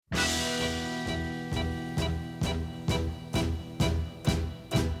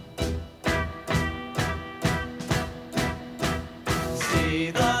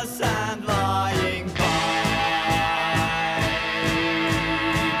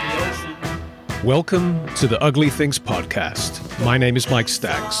Welcome to the Ugly Things Podcast. My name is Mike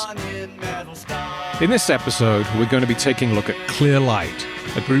Staggs. In this episode, we're going to be taking a look at Clear Light,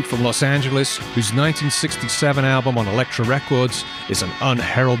 a group from Los Angeles whose 1967 album on Elektra Records is an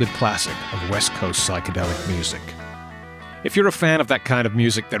unheralded classic of West Coast psychedelic music. If you're a fan of that kind of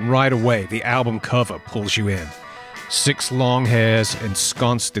music, then right away the album cover pulls you in. 6 long hairs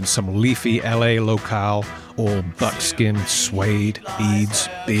ensconced in some leafy LA locale, all buckskin, suede, beads,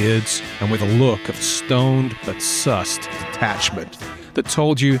 beards, and with a look of stoned but sussed detachment that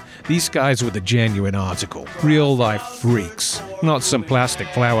told you these guys were the genuine article, real-life freaks, not some plastic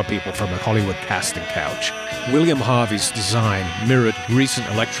flower people from a Hollywood casting couch. William Harvey's design mirrored recent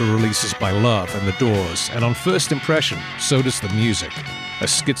Elektra releases by Love and The Doors, and on first impression, so does the music. A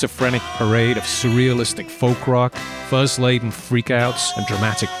schizophrenic parade of surrealistic folk rock, fuzz-laden freakouts, and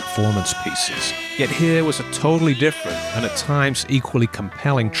dramatic performance pieces. Yet here was a totally different and at times equally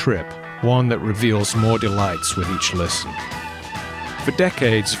compelling trip, one that reveals more delights with each listen. For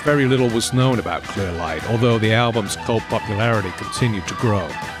decades, very little was known about Clear Light, although the album's cult popularity continued to grow.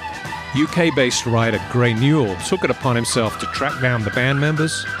 UK-based writer Gray Newell took it upon himself to track down the band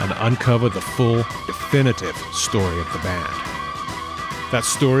members and uncover the full, definitive story of the band. That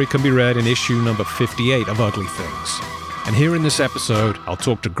story can be read in issue number 58 of Ugly Things. And here in this episode, I'll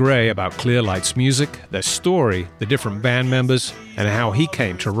talk to Gray about Clear Light's music, their story, the different band members, and how he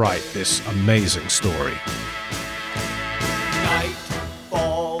came to write this amazing story.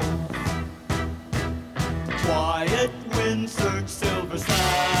 Nightfall, quiet wind search silver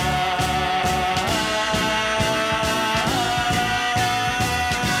sky.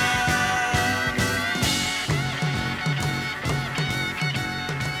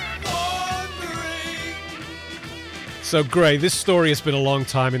 So, Gray, this story has been a long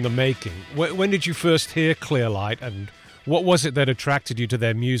time in the making. When did you first hear Clear Light, and what was it that attracted you to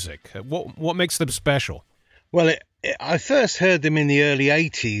their music? What makes them special? Well, I first heard them in the early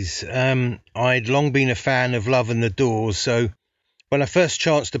 80s. I'd long been a fan of Love and The Doors, so when I first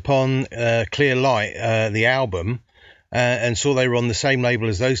chanced upon Clear Light, the album, and saw they were on the same label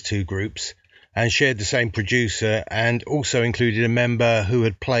as those two groups, and shared the same producer, and also included a member who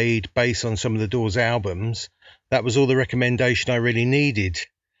had played bass on some of The Doors albums, that was all the recommendation I really needed.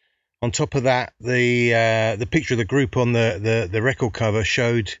 On top of that, the picture of the group on the record cover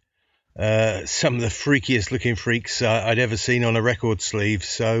showed some of the freakiest looking freaks I'd ever seen on a record sleeve.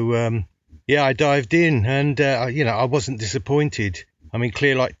 So, I dived in and, I wasn't disappointed. I mean,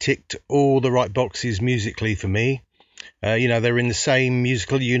 Clear Light ticked all the right boxes musically for me. They're in the same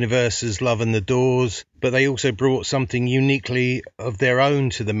musical universe as Love and The Doors, but they also brought something uniquely of their own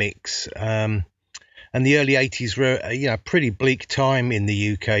to the mix. And the early 80s were, a pretty bleak time in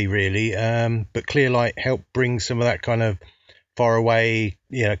the UK, really. But Clear Light helped bring some of that kind of far away,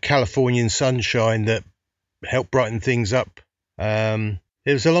 Californian sunshine that helped brighten things up. It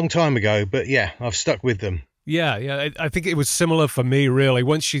was a long time ago, but I've stuck with them. Yeah, I think it was similar for me, really.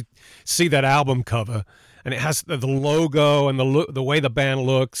 Once you see that album cover, and it has the logo and the way the band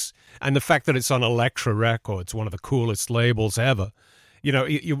looks, and the fact that it's on Elektra Records, one of the coolest labels ever,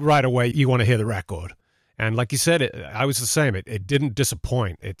 you right away, you want to hear the record. And like you said, I was the same. It didn't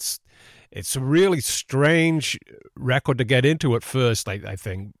disappoint. It's a really strange record to get into at first, I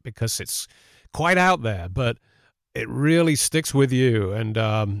think, because it's quite out there, but it really sticks with you. And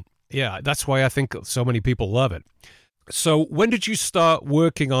that's why I think so many people love it. So when did you start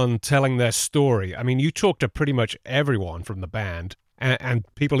working on telling their story? I mean, you talked to pretty much everyone from the band, and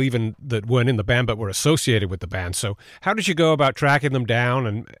people even that weren't in the band but were associated with the band. So how did you go about tracking them down,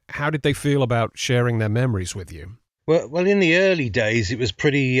 and how did they feel about sharing their memories with you? Well, in the early days, it was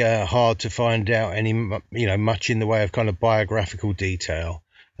pretty hard to find out much in the way of kind of biographical detail.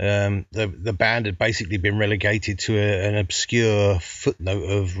 The band had basically been relegated to an obscure footnote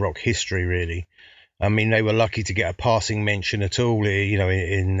of rock history, really. I mean, they were lucky to get a passing mention at all,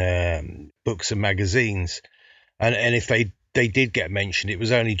 in books and magazines. And if they did get mentioned, it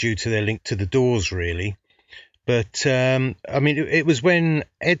was only due to their link to The Doors, really. But, it was when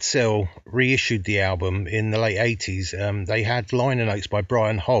Edsel reissued the album in the late 80s. They had liner notes by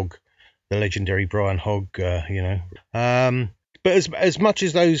Brian Hogg, the legendary Brian Hogg, But as much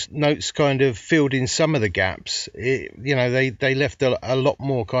as those notes kind of filled in some of the gaps, they left a lot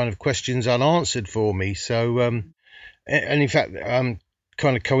more kind of questions unanswered for me. So, and in fact,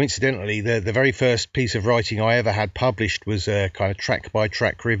 kind of coincidentally, the very first piece of writing I ever had published was a kind of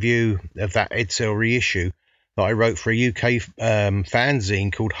track-by-track review of that Edsel reissue that I wrote for a UK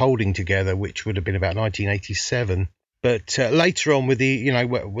fanzine called Holding Together, which would have been about 1987. But later on, with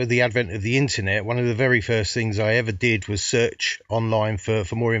the advent of the internet, one of the very first things I ever did was search online for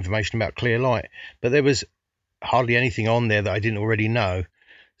more information about Clear Light. But there was hardly anything on there that I didn't already know.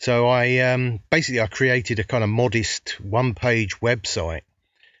 So I created a kind of modest one-page website,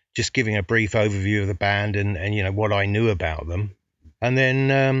 just giving a brief overview of the band and what I knew about them. And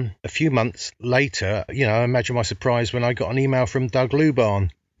then a few months later, imagine my surprise when I got an email from Doug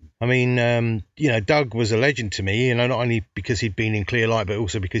Luban. I mean, Doug was a legend to me, not only because he'd been in Clear Light, but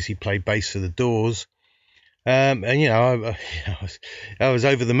also because he played bass for the Doors. I was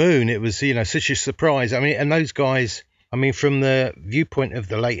over the moon. It was, such a surprise. I mean, and those guys, from the viewpoint of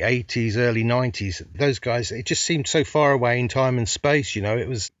the late 80s, early 90s, those guys, it just seemed so far away in time and space, It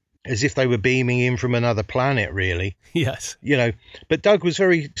was as if they were beaming in from another planet, really. Yes. But Doug was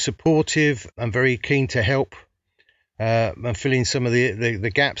very supportive and very keen to help and fill in some of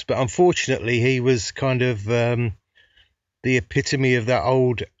the gaps. But unfortunately, he was kind of the epitome of that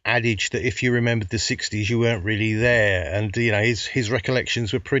old adage that if you remembered the 60s, you weren't really there. And, his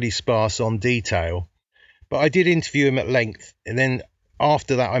recollections were pretty sparse on detail. But I did interview him at length. And then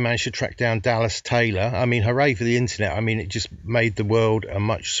after that, I managed to track down Dallas Taylor. I mean, hooray for the internet. I mean, it just made the world a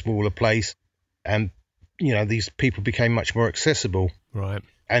much smaller place. And, these people became much more accessible. Right.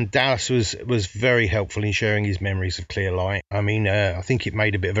 And Dallas was very helpful in sharing his memories of Clear Light. I mean, I think it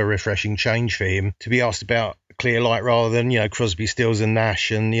made a bit of a refreshing change for him to be asked about Clear Light rather than, Crosby, Stills and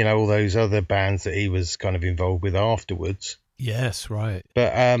Nash and, all those other bands that he was kind of involved with afterwards. Yes, right.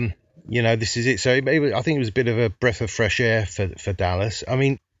 But, this is it. So I think it was a bit of a breath of fresh air for Dallas. I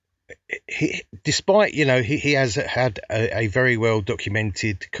mean, despite, he has had a very well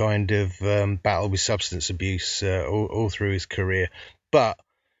documented kind of battle with substance abuse all through his career. But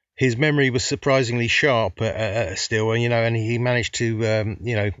his memory was surprisingly sharp still, and he managed to,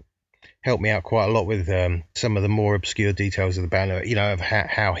 help me out quite a lot with some of the more obscure details of the band, of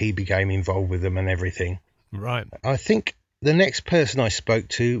how he became involved with them and everything. Right. I think the next person I spoke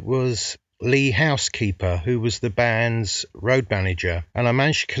to was Lee Housekeeper, who was the band's road manager. And I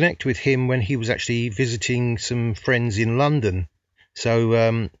managed to connect with him when he was actually visiting some friends in London. So,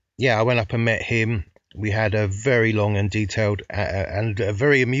 I went up and met him. We had a very long and detailed and a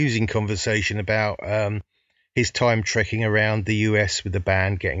very amusing conversation about his time trekking around the US with the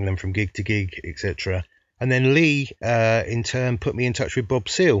band, getting them from gig to gig, etc. And then Lee, in turn, put me in touch with Bob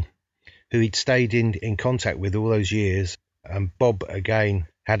Seal, who he'd stayed in contact with all those years. And Bob, again,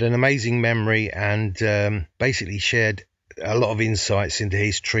 had an amazing memory and basically shared a lot of insights into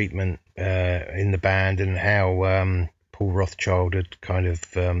his treatment in the band and how Paul Rothchild had kind of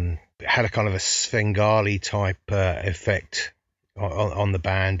had a kind of a Svengali type effect on the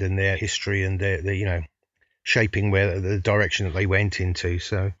band and their history and their shaping where the direction that they went into.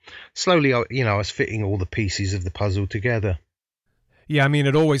 So slowly, I was fitting all the pieces of the puzzle together. Yeah, I mean,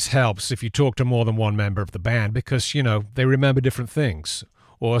 it always helps if you talk to more than one member of the band because, they remember different things.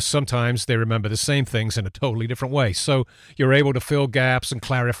 Or sometimes they remember the same things in a totally different way. So you're able to fill gaps and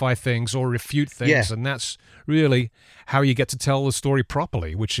clarify things or refute things. Yeah. And that's really how you get to tell the story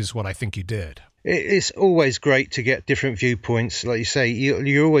properly, which is what I think you did. It's always great to get different viewpoints. Like you say,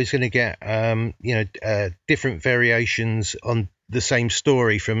 you're always going to get, different variations on the same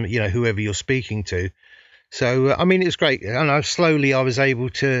story from, whoever you're speaking to. So, I mean, it's great. And slowly I was able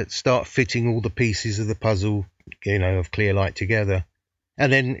to start fitting all the pieces of the puzzle, of Clear Light together.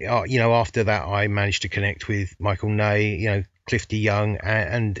 And then, after that, I managed to connect with Michael Ney, Clifty Young,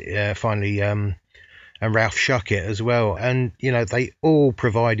 and finally, and Ralph Schuckett as well. And, they all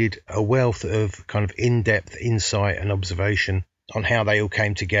provided a wealth of kind of in-depth insight and observation on how they all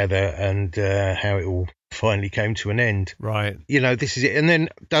came together and how it all finally came to an end. Right. This is it. And then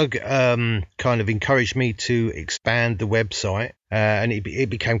Doug kind of encouraged me to expand the website, and it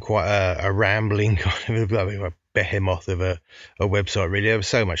became quite a rambling kind of a behemoth of a website, really. There was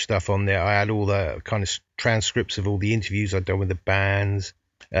so much stuff on there. I had all the kind of transcripts of all the interviews I'd done with the bands,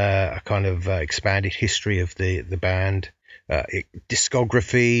 a kind of expanded history of the band,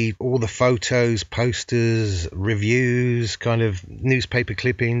 discography, all the photos, posters, reviews, kind of newspaper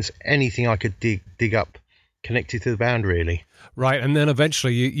clippings, anything I could dig up connected to the band, really. Right, and then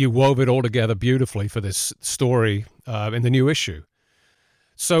eventually you wove it all together beautifully for this story in the new issue.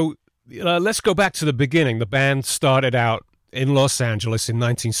 So let's go back to the beginning. The band started out in Los Angeles in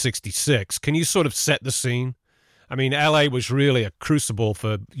 1966. Can you sort of set the scene? I mean, LA was really a crucible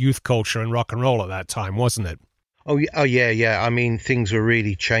for youth culture and rock and roll at that time, wasn't it? Oh yeah. I mean, things were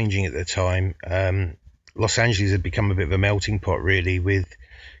really changing at the time. Los Angeles had become a bit of a melting pot, really, with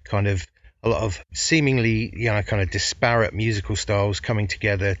kind of a lot of seemingly, kind of disparate musical styles coming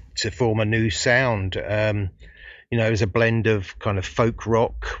together to form a new sound. it was a blend of kind of folk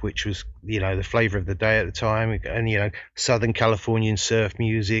rock, which was, the flavour of the day at the time, and, Southern Californian surf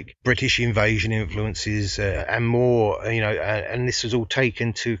music, British invasion influences, and more, and this was all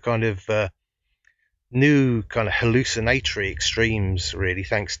taken to kind of new kind of hallucinatory extremes, really,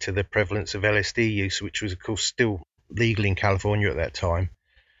 thanks to the prevalence of LSD use, which was, of course, still legal in California at that time.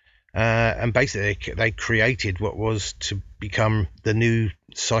 And basically, they created what was to become the new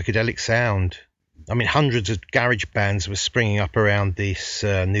psychedelic sound. I mean, hundreds of garage bands were springing up around this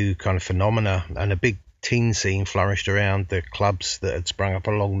new kind of phenomena, and a big teen scene flourished around the clubs that had sprung up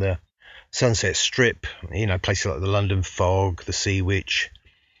along the Sunset Strip, places like the London Fog, the Sea Witch,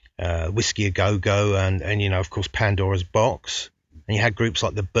 Whiskey A Go Go, and of course Pandora's Box. And you had groups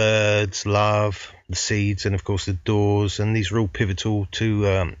like the Byrds, Love, the Seeds, and of course the Doors, and these were all pivotal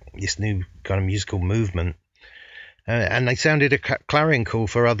to this new kind of musical movement. And they sounded a clarion call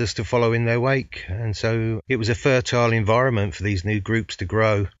for others to follow in their wake, and so it was a fertile environment for these new groups to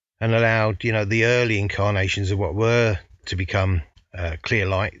grow, and allowed the early incarnations of what were to become Clear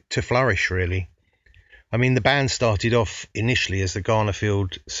Light to flourish, really. I mean, the band started off initially as the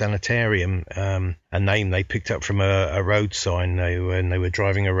Garnerfield Sanitarium, a name they picked up from a road sign when they were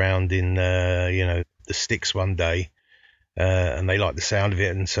driving around in, the sticks one day, and they liked the sound of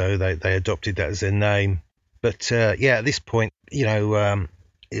it, and so they adopted that as their name. But, at this point,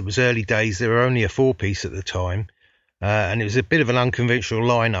 it was early days. They were only a 4-piece at the time, and it was a bit of an unconventional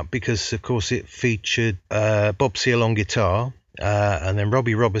lineup because, of course, it featured Bob Seale on guitar, and then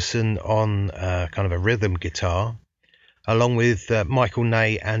Robbie Robertson on kind of a rhythm guitar, along with Michael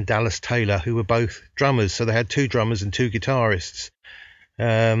Ney and Dallas Taylor, who were both drummers. So they had 2 drummers and 2 guitarists.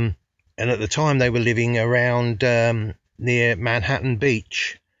 And at the time they were living around near Manhattan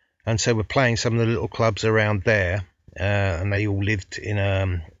Beach, and so were playing some of the little clubs around there. And they all lived in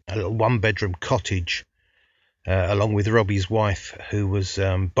a little 1-bedroom cottage, along with Robbie's wife, who was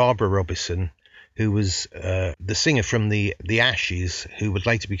Barbara Robertson, who was the singer from the Ashes, who would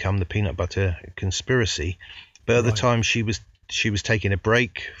later become the Peanut Butter Conspiracy. But at the time, she was taking a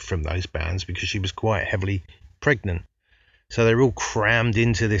break from those bands because she was quite heavily pregnant. So they were all crammed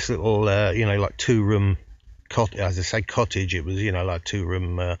into this little, like 2-room cottage. As I say, cottage. It was, like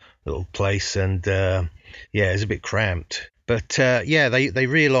 2-room little place, and it was a bit cramped. But they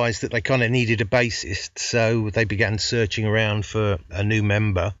realised that they kind of needed a bassist, so they began searching around for a new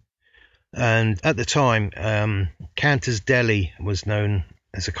member. And at the time, Cantor's Deli was known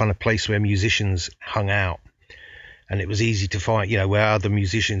as a kind of place where musicians hung out, and it was easy to find, where other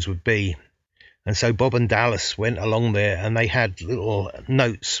musicians would be. And so Bob and Dallas went along there, and they had little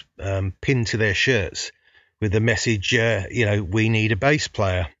notes pinned to their shirts with the message, we need a bass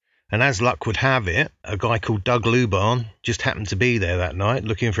player. And as luck would have it, a guy called Doug Luban just happened to be there that night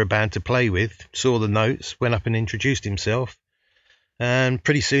looking for a band to play with, saw the notes, went up and introduced himself. And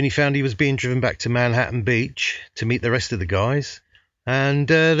pretty soon he found he was being driven back to Manhattan Beach to meet the rest of the guys. And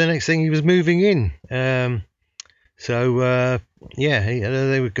the next thing, he was moving in. They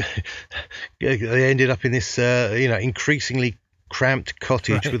ended up in this, increasingly cramped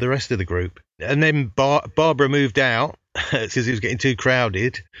cottage with the rest of the group. And then Barbara moved out because it was getting too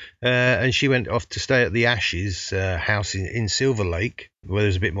crowded. And she went off to stay at the Ashes house in Silver Lake, where there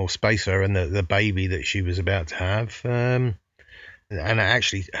was a bit more space for her and the baby that she was about to have. And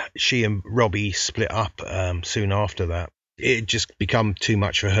actually, she and Robbie split up soon after that. It had just become too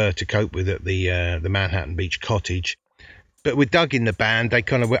much for her to cope with at the Manhattan Beach cottage. But with Doug in the band, they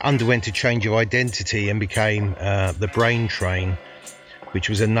kind of underwent a change of identity and became the Brain Train, which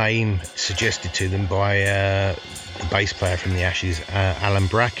was a name suggested to them by the bass player from the Ashes, Alan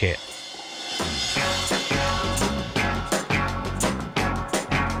Brackett.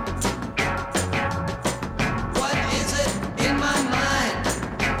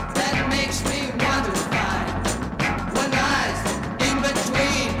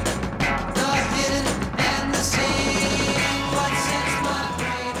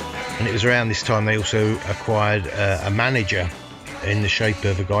 And it was around this time they also acquired a manager in the shape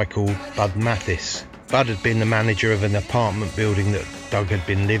of a guy called Bud Mathis. Bud had been the manager of an apartment building that Doug had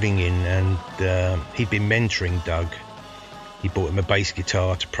been living in, and he'd been mentoring Doug. He bought him a bass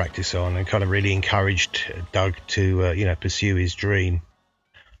guitar to practice on and kind of really encouraged Doug to pursue his dream.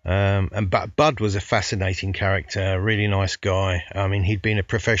 And Bud was a fascinating character, a really nice guy. I mean, he'd been a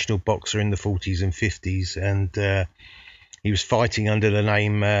professional boxer in the 40s and 50s, and he was fighting under the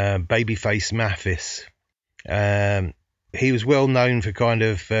name Babyface Mathis. He was well known for kind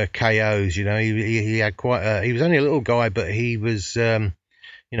of KOs. He had quite. He was only a little guy, but he was,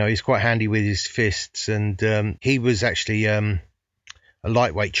 he's quite handy with his fists. And he was actually a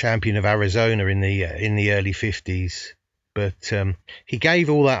lightweight champion of Arizona in the early 50s. But he gave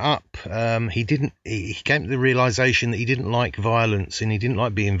all that up. He came to the realization that he didn't like violence, and he didn't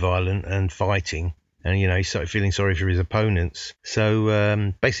like being violent and fighting. And, he started feeling sorry for his opponents.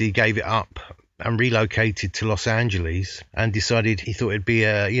 So basically he gave it up and relocated to Los Angeles, and decided he thought it'd be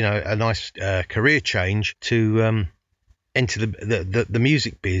a nice career change to enter the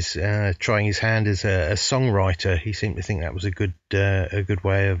music biz, trying his hand as a songwriter. He seemed to think that was a good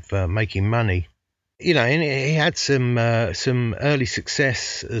way of making money. And he had some early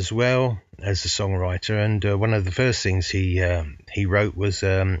success as well as a songwriter, and one of the first things he wrote was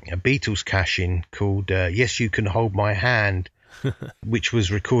a Beatles cash-in called "Yes, You Can Hold My Hand," which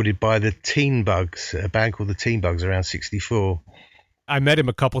was recorded by the Teen Bugs, a band called the Teen Bugs, around '64. I met him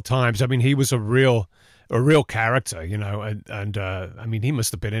a couple times. I mean, he was a real character, and I mean, he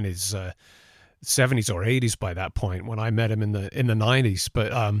must have been in his 70s or 80s by that point when I met him in the 90s,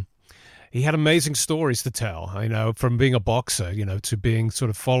 but he had amazing stories to tell, from being a boxer, to being sort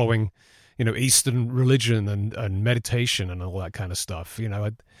of following, Eastern religion and meditation and all that kind of stuff. He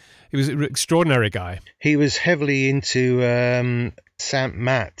was an extraordinary guy. He was heavily into Sant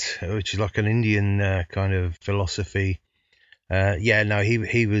Mat, which is like an Indian kind of philosophy.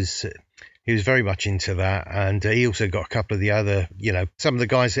 He was very much into that, and he also got a couple of the other, some of the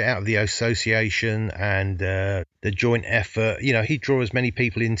guys out of the association and the joint effort. He'd draw as many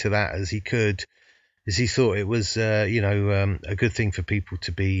people into that as he could, as he thought it was, a good thing for people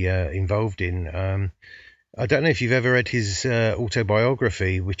to be involved in. I don't know if you've ever read his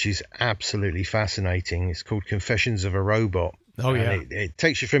autobiography, which is absolutely fascinating. It's called Confessions of a Robot. Oh, yeah. And it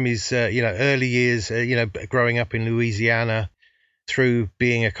takes you from his, early years, growing up in Louisiana, through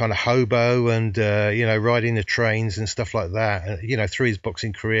being a kind of hobo and, riding the trains and stuff like that, through his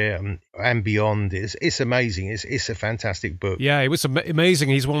boxing career and beyond. It's amazing. It's a fantastic book. Yeah, it was amazing.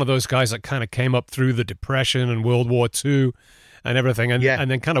 He's one of those guys that kind of came up through the Depression and World War II and everything, and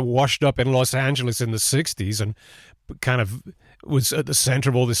then kind of washed up in Los Angeles in the 60s and kind of was at the center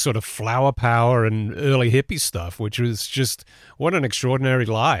of all this sort of flower power and early hippie stuff, which was just, what an extraordinary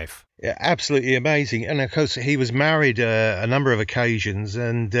life. Yeah, absolutely amazing. And of course, he was married a number of occasions,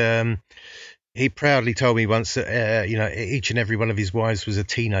 and he proudly told me once that each and every one of his wives was a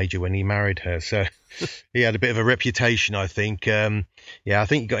teenager when he married her. So he had a bit of a reputation, I think. I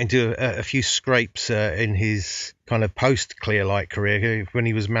think he got into a few scrapes in his kind of post Clearlight career when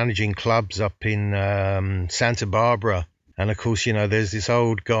he was managing clubs up in Santa Barbara. And of course, there's this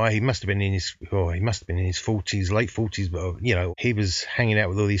old guy. He must have been in his 40s, late 40s, but he was hanging out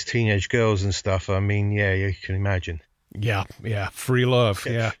with all these teenage girls and stuff. I mean, yeah, you can imagine. Yeah, free love.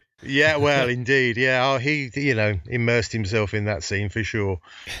 Yeah. Yeah, well, indeed. Yeah, he immersed himself in that scene for sure.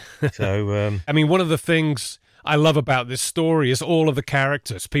 So, I mean, one of the things I love about this story is all of the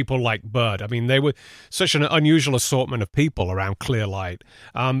characters, people like Bud. I mean, they were such an unusual assortment of people around Clearlight.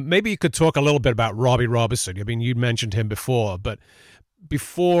 Maybe you could talk a little bit about Robbie Robertson. I mean, you mentioned him before, but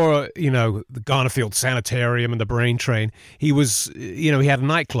before, the Garnerfield Sanitarium and the Brain Train, he was, he had a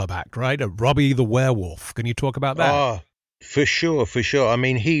nightclub act, right? Robbie the Werewolf. Can you talk about that? Oh, for sure. I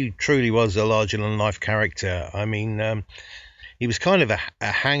mean, he truly was a larger-than-life character. I mean, he was kind of a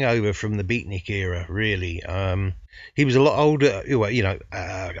hangover from the Beatnik era, really. He was a lot older,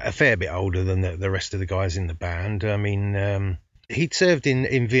 a fair bit older than the rest of the guys in the band. I mean, he'd served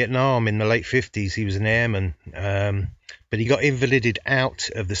in Vietnam in the late 50s. He was an airman, but he got invalided out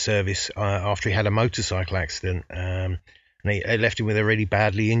of the service after he had a motorcycle accident, and it left him with a really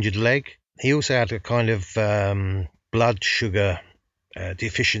badly injured leg. He also had a kind of blood sugar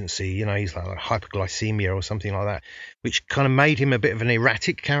deficiency, he's like hyperglycemia or something like that, which kind of made him a bit of an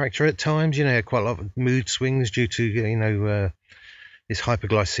erratic character at times, quite a lot of mood swings due to, his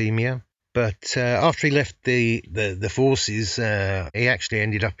hyperglycemia. But after he left the forces, he actually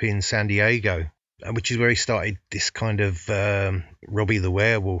ended up in San Diego, which is where he started this kind of Robbie the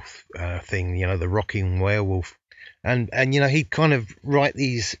Werewolf thing, the rocking werewolf. And he'd kind of write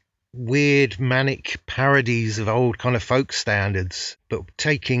these weird manic parodies of old kind of folk standards, but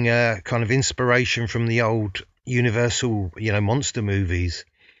taking a kind of inspiration from the old Universal, monster movies.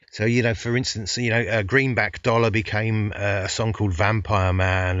 So, for instance, Greenback Dollar became a song called Vampire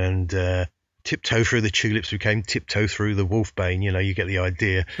Man, and Tiptoe Through the Tulips became Tiptoe Through the Wolfbane. You get the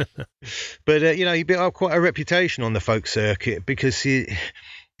idea. But, he built up quite a reputation on the folk circuit because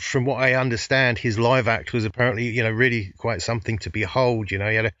from what I understand, his live act was apparently, really quite something to behold. He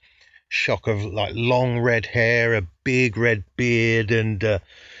had a shock of like long red hair, a big red beard, and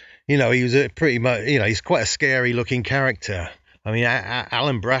he was pretty much, he's quite a scary looking character. I mean,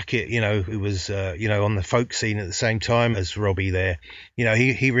 Alan Brackett, who was, on the folk scene at the same time as Robbie there,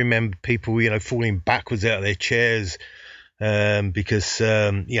 he remembered people, falling backwards out of their chairs because,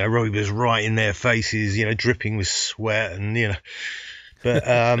 Robbie was right in their faces, dripping with sweat and, but,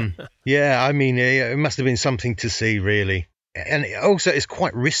 yeah, I mean, it must have been something to see, really. And also, it's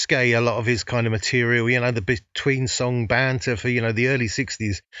quite risque, a lot of his kind of material, the between song banter for, the early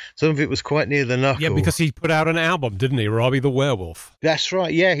 60s. Some of it was quite near the knuckle. Yeah, because he put out an album, didn't he? Robbie the Werewolf. That's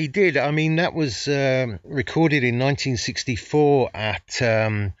right. Yeah, he did. I mean, that was recorded in 1964 at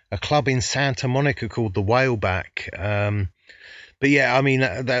a club in Santa Monica called the Whaleback. But yeah, I mean,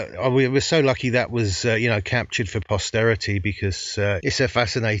 we were so lucky that was, captured for posterity because it's a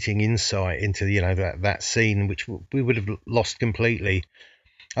fascinating insight into, that scene, which we would have lost completely.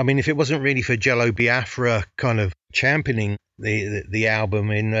 I mean, if it wasn't really for Jello Biafra kind of championing the album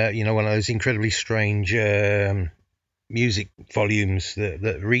in, one of those incredibly strange music volumes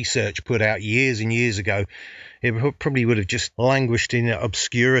that Research put out years and years ago, it probably would have just languished in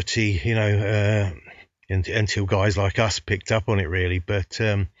obscurity, until guys like us picked up on it, really. But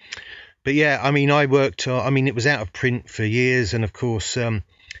yeah, I mean, it was out of print for years, and of course,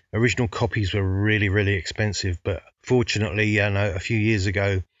 original copies were really, really expensive. But fortunately, a few years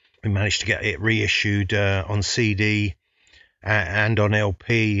ago, we managed to get it reissued on CD and on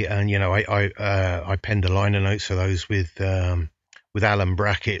LP, and I penned the liner notes for those with Alan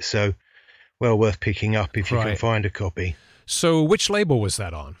Brackett, so well worth picking up if you can find a copy. So, which label was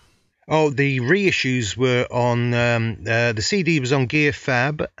that on? Oh, the reissues were on, the CD was on Gear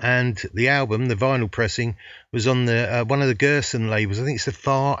Fab, and the album, the vinyl pressing, was on the one of the Gerson labels. I think it's the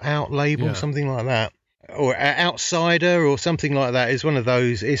Far Out label, something like that. Or Outsider or something like that. It's one of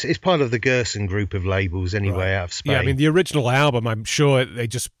those. It's part of the Gerson group of labels anyway, out of Spain. Yeah, I mean, the original album, I'm sure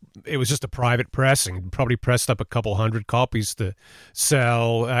it was just a private pressing. Probably pressed up a couple hundred copies to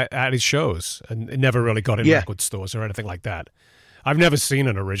sell at his shows, and it never really got in record stores or anything like that. I've never seen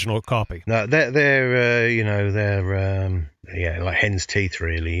an original copy. No, they're like hen's teeth,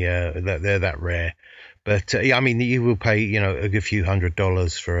 really. They're that rare. But I mean, you will pay, a good few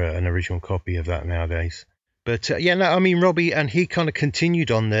 $100s for an original copy of that nowadays. But I mean, Robbie, and he kind of continued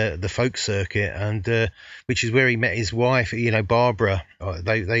on the folk circuit, and which is where he met his wife, Barbara.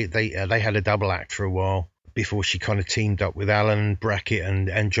 They had a double act for a while before she kind of teamed up with Alan Brackett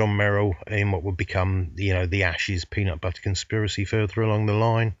and John Merrill in what would become, the Ashes Peanut Butter Conspiracy further along the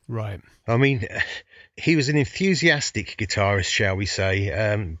line. Right. I mean, he was an enthusiastic guitarist, shall we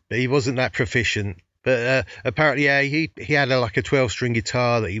say, but he wasn't that proficient. But apparently, he had a 12-string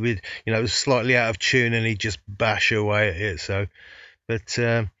guitar that he would, was slightly out of tune, and he'd just bash away at it. So,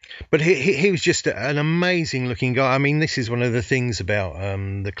 but he was just an amazing looking guy. I mean, this is one of the things about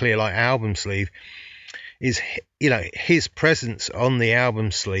the Clearlight album sleeve. Is his presence on the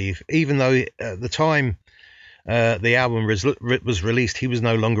album sleeve, even though at the time the album was released, he was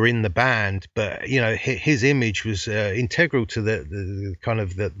no longer in the band, but his image was integral to the kind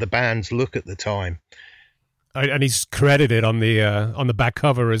of the band's look at the time. And he's credited on the back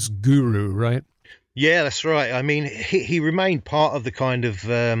cover as Guru, right? Yeah, that's right. I mean, he remained part of the kind of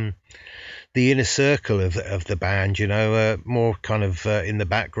the inner circle of the band, more kind of in the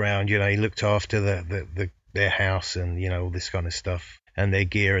background. He looked after their house and all this kind of stuff and their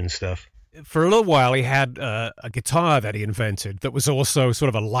gear and stuff. For a little while, he had a guitar that he invented that was also sort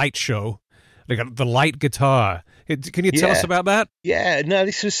of a light show. They got the light guitar. Can you tell us about that? Yeah, no,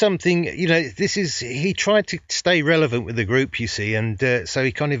 this was something, he tried to stay relevant with the group, you see, and so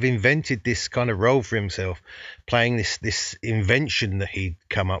he kind of invented this kind of role for himself, playing this invention that he'd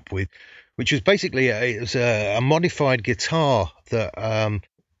come up with, which was basically it was a modified guitar that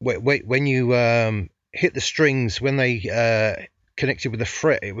when you hit the strings, when they connected with a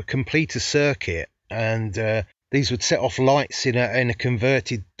fret, it would complete a circuit, and these would set off lights in a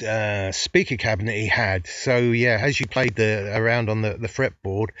converted speaker cabinet he had. So yeah, as you played around on the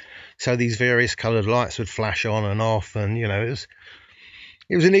fretboard, so these various coloured lights would flash on and off, and it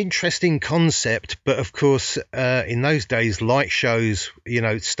was an interesting concept. But of course, in those days, light shows,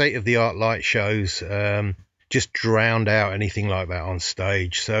 state of the art light shows, just drowned out anything like that on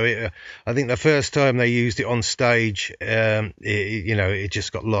stage. So I think the first time they used it on stage, it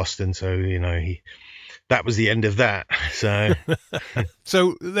just got lost, and so that was the end of that. So,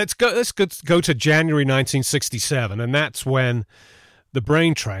 so let's go to January 1967, and that's when the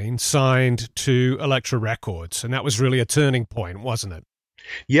Brain Train signed to Elektra Records, and that was really a turning point, wasn't it?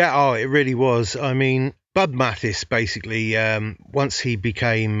 Yeah, it really was. I mean, Bud Mathis basically, once he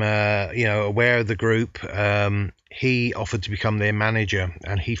became, aware of the group, he offered to become their manager,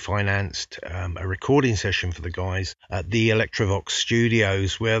 and he financed a recording session for the guys at the Electrovox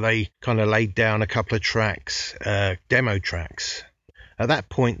studios, where they kind of laid down a couple of tracks, demo tracks. At that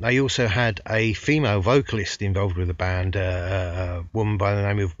point, they also had a female vocalist involved with the band, a woman by the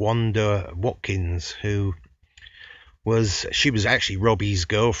name of Wanda Watkins, who was actually Robbie's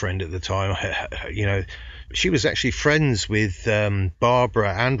girlfriend at the time. She was actually friends with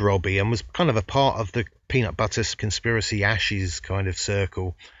Barbara and Robbie, and was kind of a part of the Peanut Butter Conspiracy Ashes kind of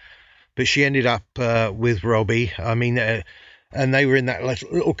circle. But she ended up with Robbie. And they were in that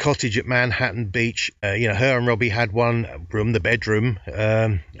little cottage at Manhattan Beach. Her and Robbie had one room, the bedroom,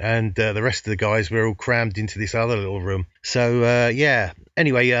 and the rest of the guys were all crammed into this other little room. So,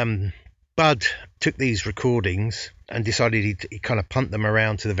 Anyway, Bud took these recordings and decided he'd kind of punt them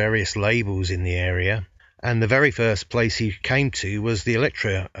around to the various labels in the area. And the very first place he came to was the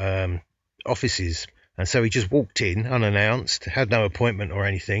Elektra offices. And so he just walked in unannounced, had no appointment or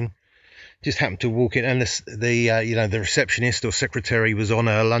anything. Just happened to walk in, and the receptionist or secretary was on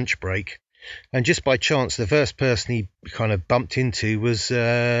her lunch break, and just by chance, the first person he kind of bumped into was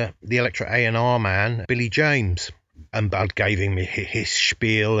the Elektra A&R man, Billy James. And Bud gave him his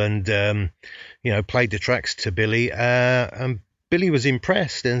spiel, and played the tracks to Billy, and Billy was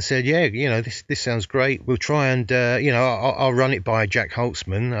impressed and said, this sounds great. We'll try and, I'll run it by Jack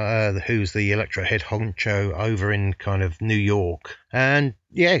Holtzman, who's the Elektra head honcho over in kind of New York. And,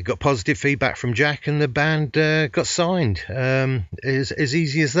 got positive feedback from Jack, and the band got signed. As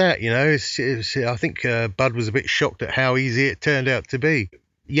easy as that, I think Bud was a bit shocked at how easy it turned out to be.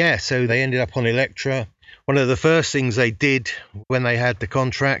 Yeah, so they ended up on Elektra. One of the first things they did when they had the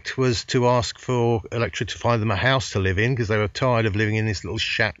contract was to ask for Elektra to find them a house to live in, because they were tired of living in this little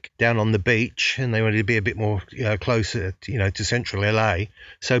shack down on the beach, and they wanted to be a bit more closer to central LA.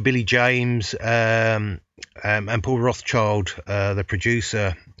 So Billy James and Paul Rothchild, the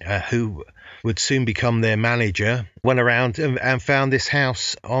producer, who would soon become their manager, went around and found this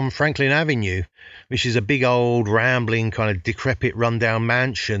house on Franklin Avenue, which is a big old rambling kind of decrepit rundown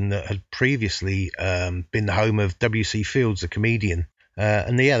mansion that had previously been the home of W.C. Fields, the comedian.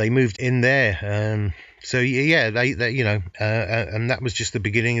 They moved in there. And that was just the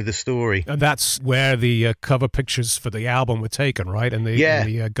beginning of the story. And that's where the cover pictures for the album were taken, right? In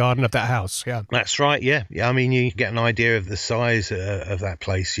the garden of that house, yeah. That's right, yeah. You get an idea of the size of that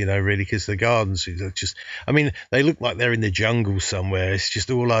place, really, because the gardens are just, they look like they're in the jungle somewhere. It's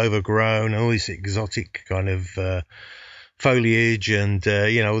just all overgrown, all this exotic kind of foliage, and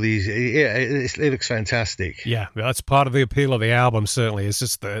all these. It looks fantastic. Yeah, that's part of the appeal of the album. Certainly, it's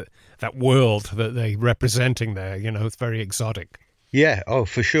just that world that they're representing there. It's very exotic. Yeah, oh,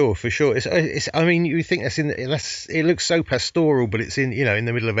 for sure. It's. You think it looks so pastoral, but it's in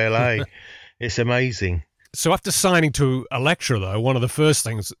the middle of LA. It's amazing. So after signing to Elektra, though, one of the first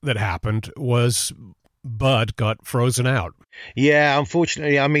things that happened was Bud got frozen out. Yeah,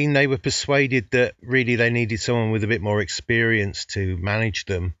 unfortunately, they were persuaded that really they needed someone with a bit more experience to manage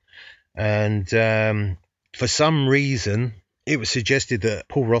them. And for some reason, it was suggested that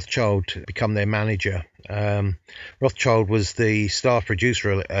Paul Rothchild become their manager. Rothchild was the staff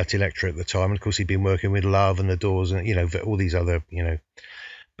producer at Elektra at the time. And of course, he'd been working with Love and The Doors and, all these other,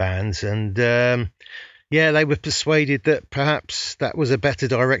 bands. And they were persuaded that perhaps that was a better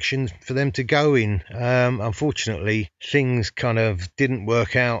direction for them to go in. Unfortunately, things kind of didn't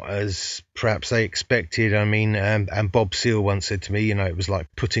work out as perhaps they expected. And Bob Seale once said to me, it was like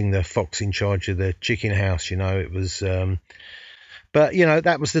putting the fox in charge of the chicken house. It was, but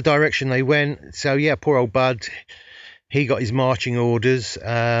that was the direction they went. So yeah, poor old Bud. He got his marching orders.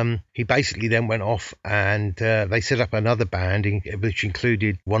 He basically then went off and they set up another band, which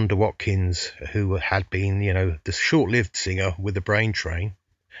included Wanda Watkins, who had been, the short-lived singer with the Brain Train,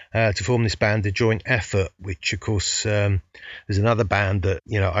 to form this band, The Joint Effort, which, of course, is another band that,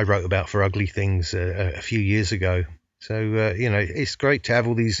 I wrote about for Ugly Things a few years ago. So, it's great to have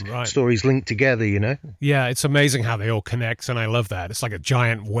all these stories linked together, Yeah, it's amazing how they all connect, and I love that. It's like a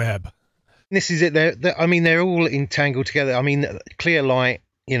giant web. This is it. They're all entangled together. Clear Light,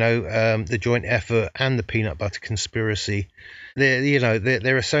 The Joint Effort, and the Peanut Butter Conspiracy.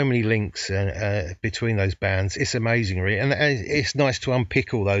 There are so many links between those bands. It's amazing, really, and it's nice to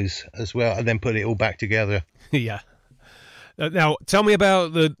unpick all those as well, and then put it all back together. Yeah. Now, tell me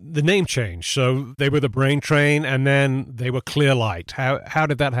about the name change. So they were the Brain Train, and then they were Clear Light. How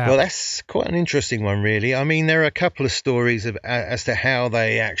did that happen? Well, that's quite an interesting one, really. There are a couple of stories as to how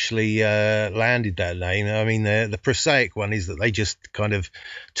they actually landed that name. The prosaic one is that they just kind of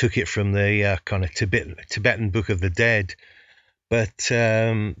took it from the kind of Tibetan Book of the Dead. But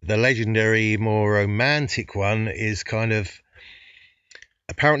the legendary, more romantic one is kind of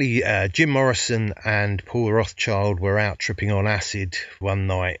apparently Jim Morrison and Paul Rothchild were out tripping on acid one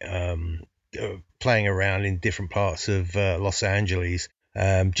night, playing around in different parts of Los Angeles.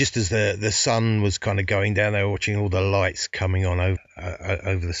 Just as the sun was kind of going down, they were watching all the lights coming on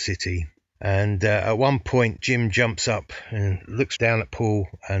over the city. And at one point, Jim jumps up and looks down at Paul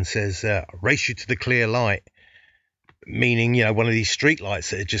and says, "Race you to the clear light," meaning, one of these street lights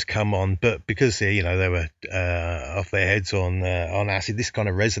that had just come on. But because they were off their heads on acid, this kind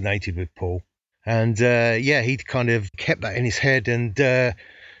of resonated with Paul. And he'd kind of kept that in his head, and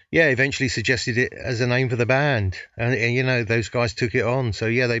eventually suggested it as a name for the band. And those guys took it on. So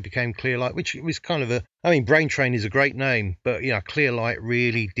they became Clear Light, which was kind of Brain Train is a great name, but Clear Light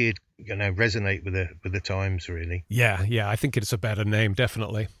really did resonate with the times, really. Yeah, I think it's a better name,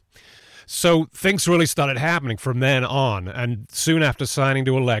 definitely. So things really started happening from then on, and soon after signing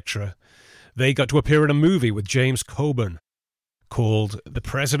to Elektra, they got to appear in a movie with James Coburn called The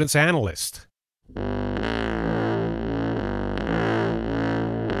President's Analyst. There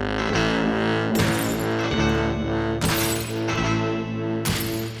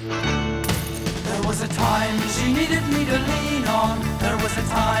was a time she needed me to lean on. There was a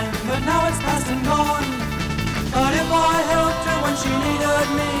time, but now it's past and gone. But if I helped her when she needed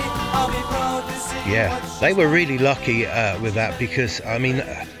me, I'll be proud to see. Yeah, they were really lucky with that, because I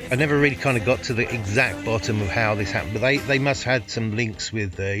never really kind of got to the exact bottom of how this happened, but they must have had some links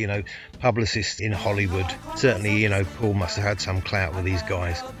with publicists in Hollywood. Certainly, Paul must have had some clout with these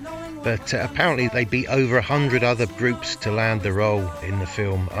guys. But apparently they beat over 100 other groups to land the role in the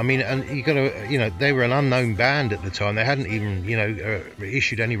film. And you got to, they were an unknown band at the time. They hadn't even,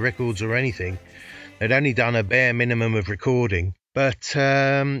 issued any records or anything. They'd only done a bare minimum of recording. But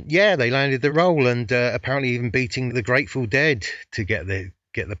they landed the role, and apparently even beating the Grateful Dead to get the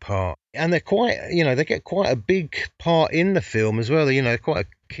part. And they're quite, they get quite a big part in the film as well. They're quite a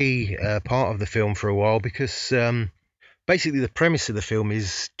key part of the film for a while, because basically the premise of the film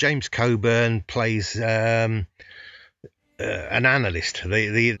is James Coburn plays an analyst,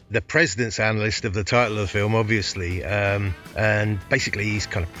 the president's analyst of the title of the film, obviously, and basically he's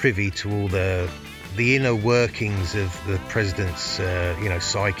kind of privy to all the inner workings of the president's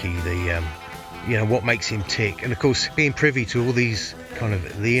psyche, what makes him tick. And of course, being privy to all these kind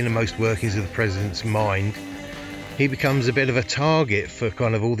of the innermost workings of the president's mind, he becomes a bit of a target for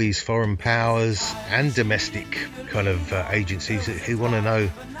kind of all these foreign powers and domestic kind of agencies who want to know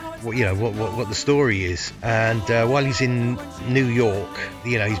what the story is. And while he's in New York,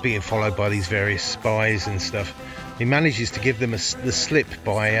 he's being followed by these various spies and stuff. He manages to give them the slip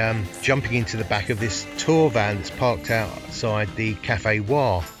by jumping into the back of this tour van that's parked outside the Café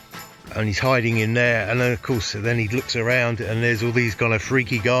War. And he's hiding in there. And then, of course, then he looks around and there's all these kind of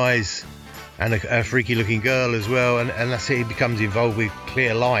freaky guys and a freaky looking girl as well. And that's it. He becomes involved with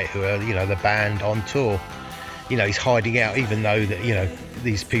Clear Light, who are, the band on tour. He's hiding out, even though that,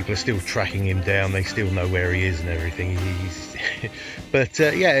 these people are still tracking him down. They still know where he is and everything. But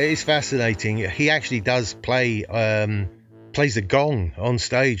it's fascinating. He actually does plays the gong on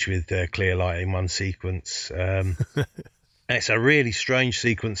stage with Clear Light in one sequence. It's a really strange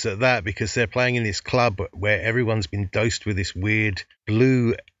sequence at that, because they're playing in this club where everyone's been dosed with this weird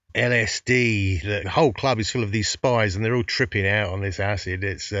blue LSD. The whole club is full of these spies, and they're all tripping out on this acid.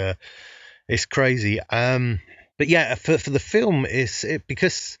 It's crazy. But yeah, for the film,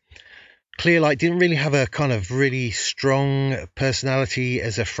 because Clear Light didn't really have a kind of really strong personality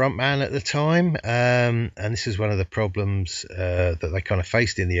as a frontman at the time, and this is one of the problems that they kind of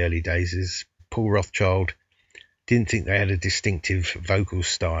faced in the early days, is Paul Rothchild didn't think they had a distinctive vocal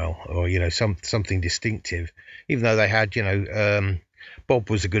style, or something distinctive, even though they had Bob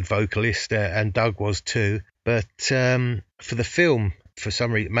was a good vocalist and Doug was too. But for the film, for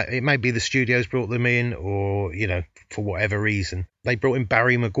some reason, it may be the studios brought them in, or for whatever reason, they brought in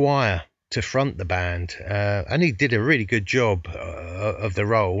Barry Maguire to front the band, and he did a really good job of the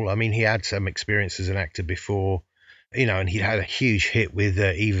role. He had some experience as an actor before, and he had a huge hit with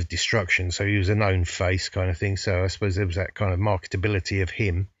Eve of Destruction, so he was a known face kind of thing. So I suppose there was that kind of marketability of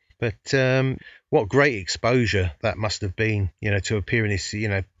him. But what great exposure that must have been, to appear in this,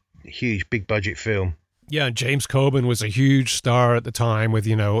 huge big budget film. Yeah, James Coburn was a huge star at the time with,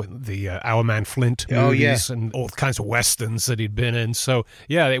 the Our Man Flint movies and all kinds of westerns that he'd been in. So,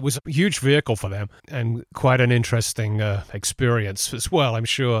 yeah, it was a huge vehicle for them, and quite an interesting experience as well, I'm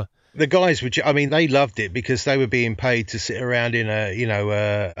sure. The guys they loved it, because they were being paid to sit around in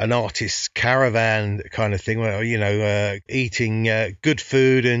an artist's caravan kind of thing, where, eating good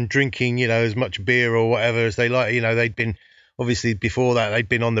food and drinking, as much beer or whatever as they like. They'd been obviously before that they'd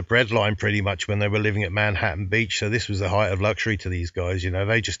been on the breadline pretty much when they were living at Manhattan Beach, so this was the height of luxury to these guys.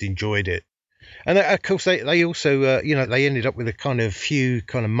 They just enjoyed it. And of course they also they ended up with a few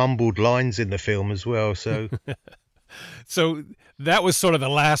mumbled lines in the film as well, so So that was sort of the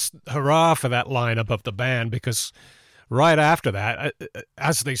last hurrah for that lineup of the band, because right after that,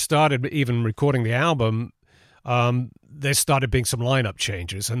 as they started even recording the album, there started being some lineup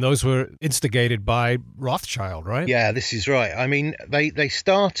changes, and those were instigated by Rothschild, right? Yeah, this is right. I mean, they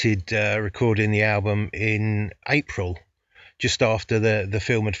started recording the album in April, just after the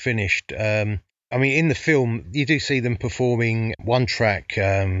film had finished. I mean, in the film, you do see them performing one track,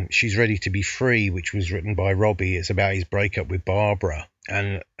 She's Ready to Be Free, which was written by Robbie. It's about his breakup with Barbara.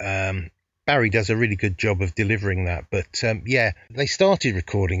 And Barry does a really good job of delivering that. But, they started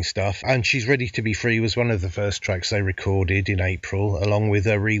recording stuff, and She's Ready to Be Free was one of the first tracks they recorded in April, along with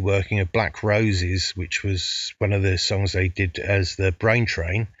a reworking of Black Roses, which was one of the songs they did as the Brain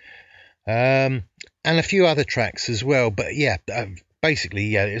Train. And a few other tracks as well. But,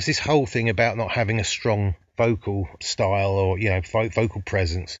 basically, it's this whole thing about not having a strong vocal style or, vocal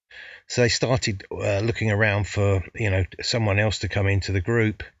presence. So they started looking around for, someone else to come into the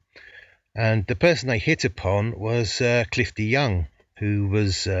group. And the person they hit upon was Cliff DeYoung, who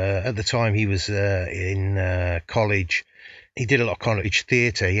was, at the time he was in college. He did a lot of college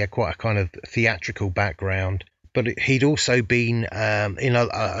theatre. He had quite a kind of theatrical background. But he'd also been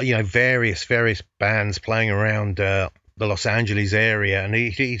in various bands playing around the Los Angeles area, and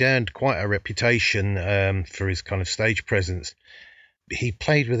he'd earned quite a reputation for his kind of stage presence. He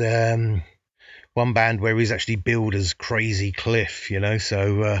played with one band where he was actually billed as Crazy Cliff,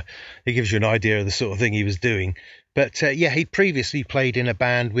 so it gives you an idea of the sort of thing he was doing. But he'd previously played in a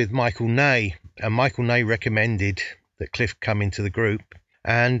band with Michael Ney, and Michael Ney recommended that Cliff come into the group.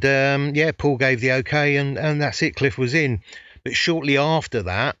 And Paul gave the okay, and that's it, Cliff was in. But shortly after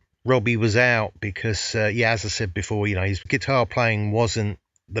that, Robbie was out because, as I said before, his guitar playing wasn't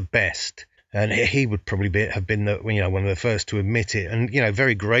the best. And he would probably have been one of the first to admit it. And,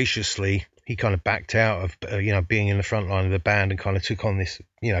 very graciously, he kind of backed out of, being in the front line of the band and kind of took on this,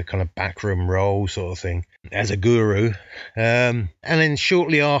 kind of backroom role sort of thing as a guru. And then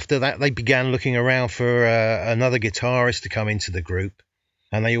shortly after that, they began looking around for another guitarist to come into the group.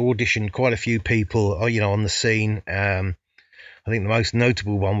 And they auditioned quite a few people, on the scene. I think the most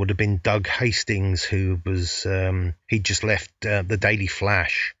notable one would have been Doug Hastings, who was he'd just left the Daily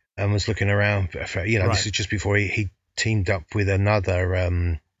Flash and was looking around for right. This is just before he teamed up with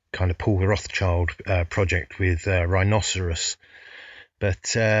another kind of Paul Rothschild project with Rhinoceros.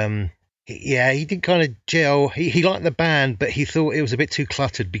 But he did kind of gel. He liked the band, but he thought it was a bit too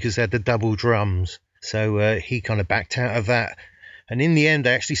cluttered because they had the double drums. So he kind of backed out of that. And in the end,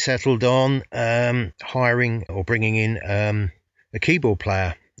 they actually settled on hiring or bringing in a keyboard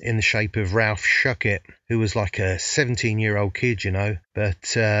player in the shape of Ralph Shuckett, who was like a 17-year-old kid,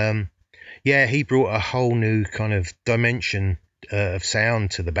 But, he brought a whole new kind of dimension of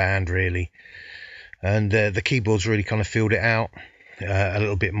sound to the band, really. And the keyboards really kind of filled it out a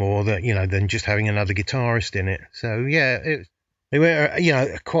little bit more than just having another guitarist in it. So, they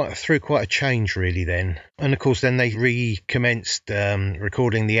were, quite a change, really, then. And, of course, then they recommenced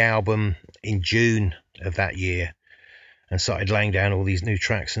recording the album in June of that year and started laying down all these new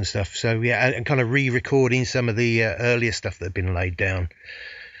tracks and stuff. So, and kind of re-recording some of the earlier stuff that had been laid down.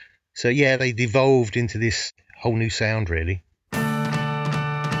 So, they devolved into this whole new sound, really.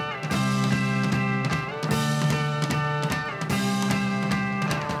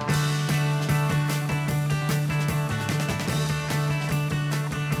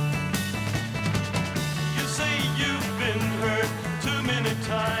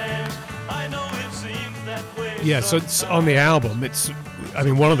 Yeah, so it's on the album.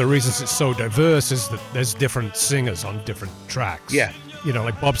 One of the reasons it's so diverse is that there's different singers on different tracks. Yeah.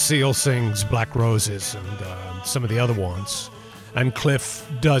 Like Bob Seale sings Black Roses and some of the other ones. And Cliff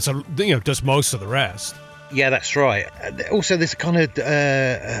does most of the rest. Yeah, that's right. Also, there's kind of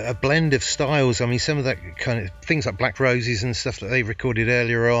a blend of styles. I mean, some of that kind of things like Black Roses and stuff that they recorded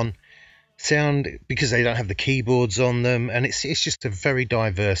earlier on sound, because they don't have the keyboards on them, and it's just a very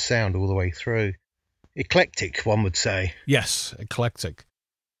diverse sound all the way through. Eclectic, one would say. Yes, eclectic.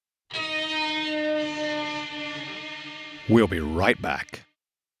 We'll be right back.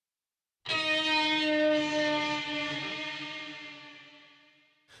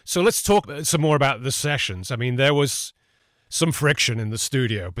 So let's talk some more about the sessions. I mean, there was some friction in the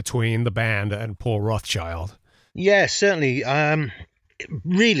studio between the band and Paul Rothschild. Yeah, certainly.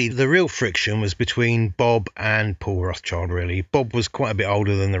 Really, the real friction was between Bob and Paul Rothschild, really. Bob was quite a bit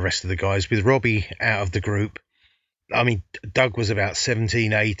older than the rest of the guys. With Robbie out of the group, I mean, Doug was about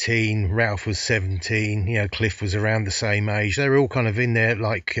 17, 18, Ralph was 17, you know, Cliff was around the same age. They were all kind of in there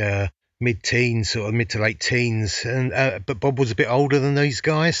like mid-teens, sort of mid to late teens. And but Bob was a bit older than these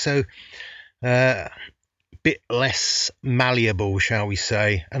guys, so a bit less malleable, shall we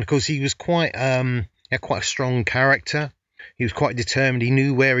say. And of course, he was quite had quite a strong character. He was quite determined. He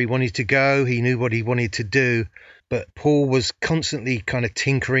knew where he wanted to go. He knew what he wanted to do. But Paul was constantly kind of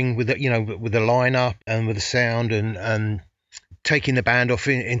tinkering with the, you know, with the lineup and with the sound and taking the band off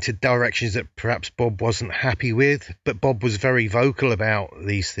into directions that perhaps Bob wasn't happy with. But Bob was very vocal about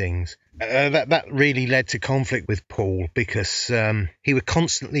these things. That really led to conflict with Paul, because he would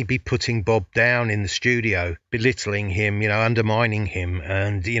constantly be putting Bob down in the studio, belittling him, you know, undermining him,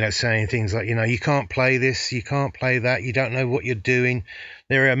 and, you know, saying things like, you know, you can't play this, you can't play that, you don't know what you're doing.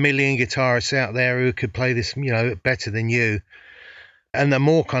 There are a million guitarists out there who could play this, you know, better than you. And the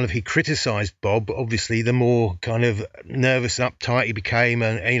more kind of he criticised Bob, obviously, the more kind of nervous and uptight he became,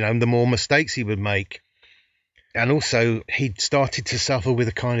 and, you know, the more mistakes he would make. And also, he'd started to suffer with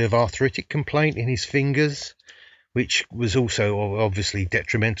a kind of arthritic complaint in his fingers, which was also obviously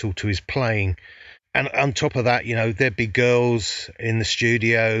detrimental to his playing. And on top of that, you know, there'd be girls in the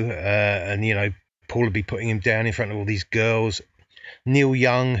studio, and, you know, Paul would be putting him down in front of all these girls. Neil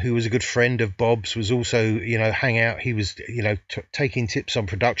Young, who was a good friend of Bob's, was also, you know, hang out. He was, you know, taking tips on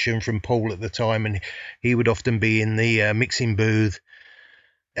production from Paul at the time, and he would often be in the mixing booth.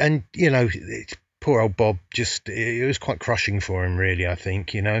 And, you know, poor old Bob, just, it was quite crushing for him, really, I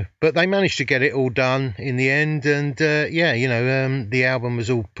think, you know. But they managed to get it all done in the end, and, yeah, you know, the album was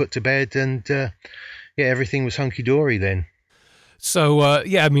all put to bed, and, yeah, everything was hunky-dory then. So,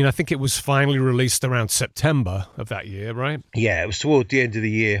 yeah, I mean, I think it was finally released around September of that year, right? Yeah, it was toward the end of the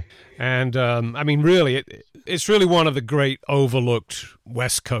year. And, I mean, really, it's really one of the great overlooked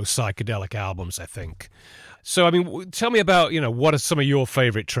West Coast psychedelic albums, I think. So, I mean, tell me about, you know, what are some of your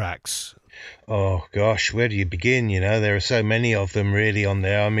favorite tracks? Oh, gosh, where do you begin? You know, there are so many of them really on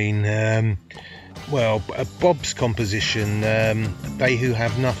there. I mean, well, Bob's composition, They Who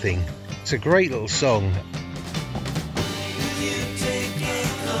Have Nothing. It's a great little song.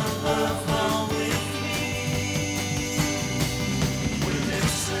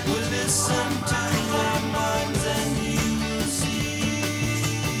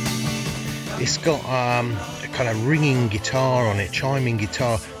 It's got a kind of ringing guitar on it, chiming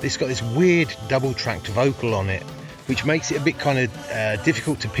guitar. It's got this weird double-tracked vocal on it, which makes it a bit kind of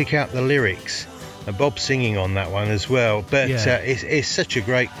difficult to pick out the lyrics. And Bob's singing on that one as well. But yeah. It's such a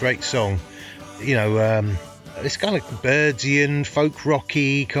great song. You know, it's kind of Birdsian, folk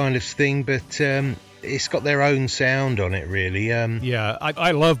rocky kind of thing, but it's got their own sound on it, really. Yeah, I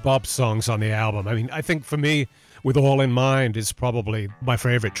love Bob's songs on the album. I mean, I think for me, With All in Mind is probably my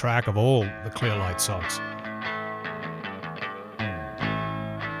favorite track of all the Clear Light songs.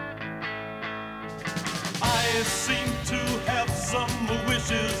 I seem to have some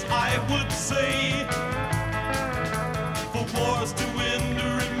wishes, I would say, for wars to end, to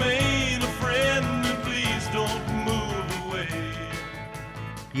remain a friend, and please don't move away.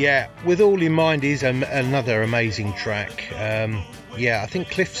 Yeah, With All in Mind is another amazing track. Yeah, I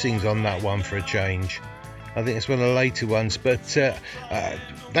think Cliff sings on that one for a change. I think it's one of the later ones, but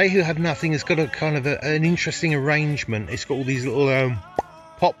They Who Have Nothing has got a kind of an interesting arrangement. It's got all these little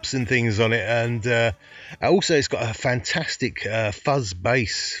pops and things on it, and also it's got a fantastic fuzz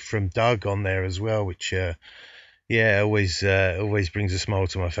bass from Doug on there as well, which always brings a smile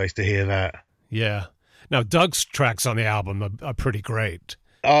to my face to hear that. Yeah. Now Doug's tracks on the album are pretty great.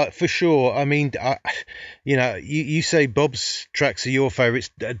 For sure. I mean, you know, you say Bob's tracks are your favourites,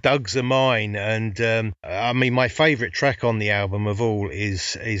 Doug's are mine, and I mean, my favourite track on the album of all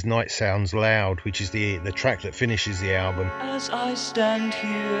is Night Sounds Loud, which is the track that finishes the album. As I stand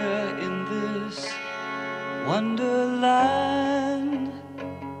here in this wonderland,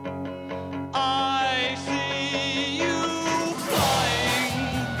 I see you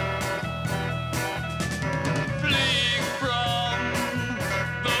flying, fleeing from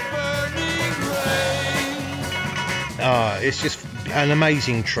the burning rain. It's just an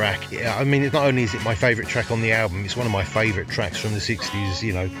amazing track. I mean, not only is it my favourite track on the album, it's one of my favourite tracks from the 60s,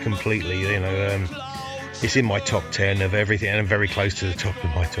 you know, completely. You know, it's in my top 10 of everything, and very close to the top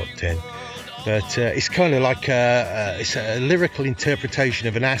of my top 10. But it's kind of like it's a lyrical interpretation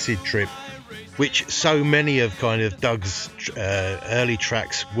of an acid trip, which so many of kind of Doug's early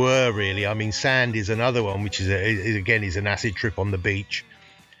tracks were, really. I mean, Sand is another one, which is an acid trip on the beach,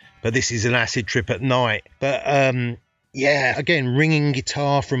 but this is an acid trip at night. But yeah, again, ringing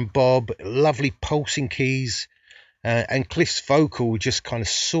guitar from Bob, lovely pulsing keys, And Cliff's vocal just kind of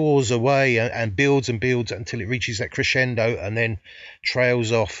soars away and builds until it reaches that crescendo and then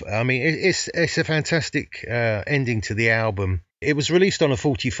trails off. I mean, it's a fantastic ending to the album. It was released on a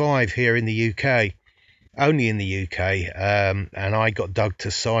 45 here in the UK, only in the UK, and I got Doug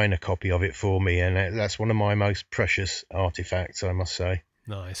to sign a copy of it for me, and that's one of my most precious artifacts, I must say.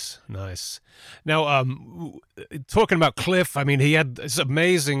 Nice. Now, talking about Cliff, I mean, he had this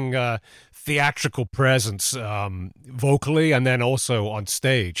amazing theatrical presence vocally and then also on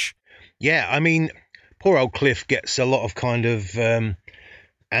stage. Yeah, I mean, poor old Cliff gets a lot of kind of, now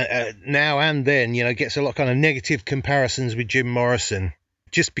and then, gets a lot of kind of negative comparisons with Jim Morrison,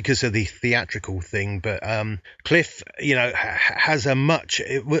 just because of the theatrical thing. But Cliff, was a much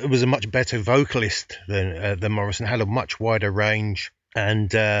better vocalist than Morrison, had a much wider range.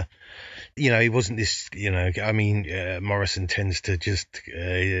 And, he wasn't this, Morrison tends to just,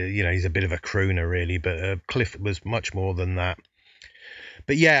 he's a bit of a crooner, really. But Cliff was much more than that.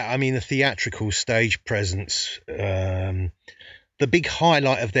 But, yeah, I mean, the theatrical stage presence, the big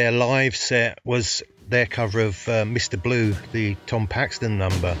highlight of their live set was their cover of Mr. Blue, the Tom Paxton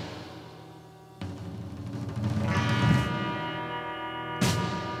number.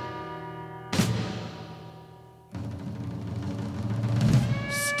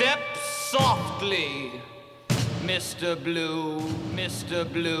 Step softly, Mr. Blue,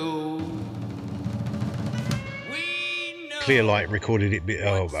 Mr. Blue. Clearlight recorded it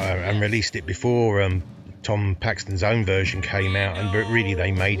and released it before Tom Paxton's own version came out, and really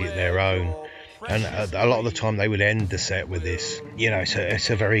they made it their own. And a lot of the time they would end the set with this. It's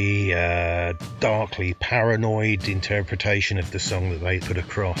a very darkly paranoid interpretation of the song that they put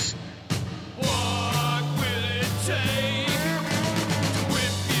across. What will it take to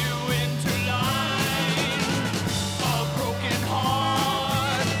whip you into line? A broken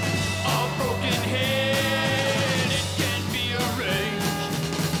heart, a broken head. It can be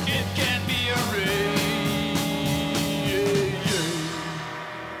arranged. It can be arranged.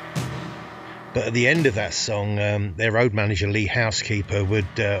 But at the end of that song, their road manager, Lee Housekeeper,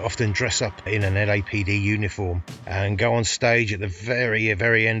 would often dress up in an LAPD uniform and go on stage at the very,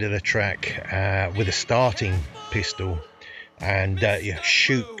 very end of the track with a starting pistol and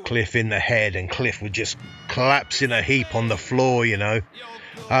shoot Cliff in the head, and Cliff would just collapse in a heap on the floor,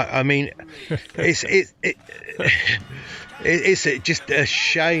 I mean, it's just a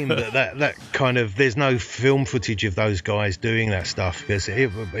shame that kind of, there's no film footage of those guys doing that stuff, because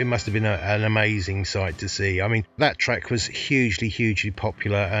it must have been an amazing sight to see. I mean, that track was hugely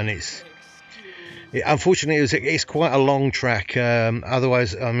popular, and unfortunately it's quite a long track.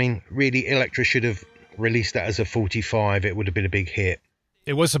 Otherwise, I mean, really, Elektra should have released that as a 45. It would have been a big hit.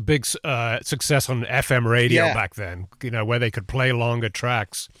 It was a big success on FM radio back then, where they could play longer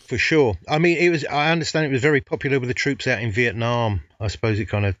tracks. For sure. I mean, I understand it was very popular with the troops out in Vietnam. I suppose it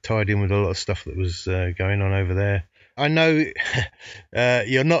kind of tied in with a lot of stuff that was going on over there. I know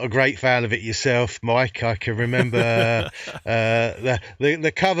you're not a great fan of it yourself, Mike. I can remember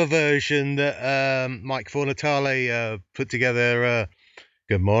the cover version that Mike Fornatale put together.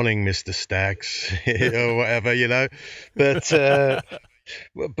 Good morning, Mr. Staggs, or whatever, But...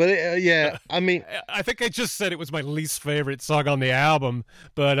 yeah, I mean, I think I just said it was my least favorite song on the album,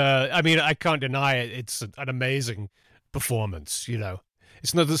 but I mean, I can't deny it. It's an amazing performance.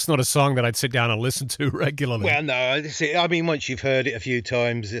 It's not a song that I'd sit down and listen to regularly. Well, no, I mean, once you've heard it a few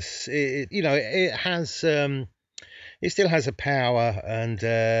times, it has, it still has a power and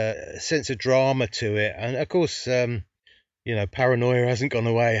a sense of drama to it, and of course. Paranoia hasn't gone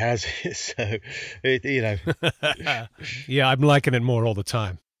away, has it? So, Yeah, I'm liking it more all the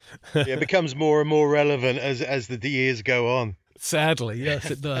time. It becomes more and more relevant as the years go on. Sadly, yes,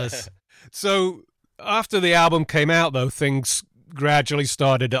 it does. So, after the album came out, though, things gradually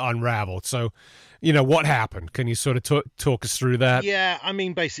started to unravel. So, what happened? Can you sort of talk us through that? Yeah, I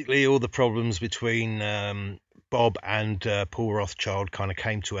mean, basically all the problems between Bob and Paul Rothchild kind of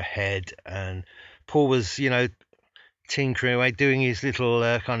came to a head, and Paul was, tinkering away, doing his little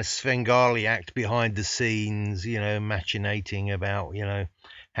kind of Svengali act behind the scenes, machinating about,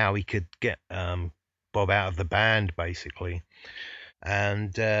 how he could get Bob out of the band, basically.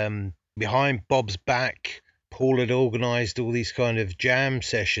 And behind Bob's back, Paul had organised all these kind of jam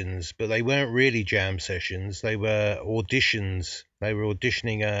sessions, but they weren't really jam sessions. They were auditions. They were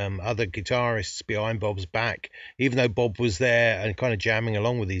auditioning other guitarists behind Bob's back. Even though Bob was there and kind of jamming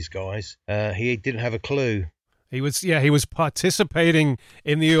along with these guys, he didn't have a clue. He was participating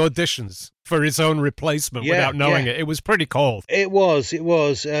in the auditions for his own replacement without knowing it. It was pretty cold. It was.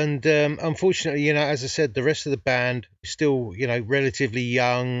 And unfortunately, as I said, the rest of the band, still, relatively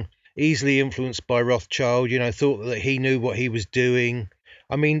young. easily influenced by Rothschild, thought that he knew what he was doing.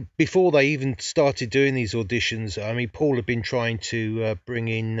 I mean, before they even started doing these auditions, I mean, Paul had been trying to bring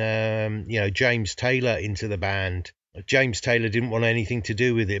in, James Taylor into the band. James Taylor didn't want anything to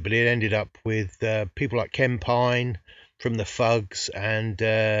do with it, but it ended up with people like Ken Pine from the Fugs and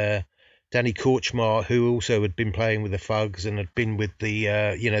Danny Korchmar, who also had been playing with the Fugs and had been with the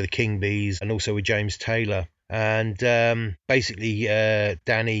the King Bees and also with James Taylor. And basically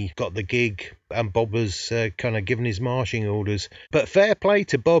Danny got the gig and Bob was kind of given his marching orders. But fair play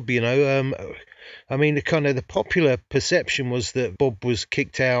to Bob, I mean, the popular perception was that Bob was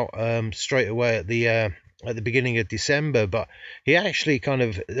kicked out straight away at the beginning of December, but he actually kind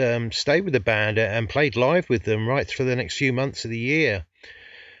of stayed with the band and played live with them right through the next few months of the year.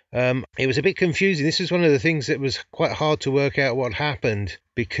 It was a bit confusing. This is one of the things that was quite hard to work out what happened,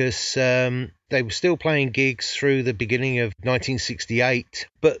 because they were still playing gigs through the beginning of 1968,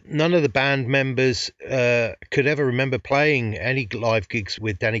 but none of the band members could ever remember playing any live gigs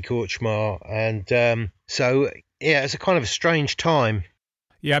with Danny Korchmar, and so yeah, it's a kind of a strange time.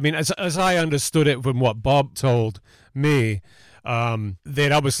 Yeah, I mean, as I understood it from what Bob told me,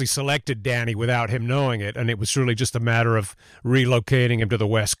 they'd obviously selected Danny without him knowing it, and it was really just a matter of relocating him to the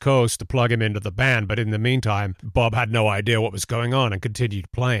West Coast to plug him into the band. But in the meantime, Bob had no idea what was going on and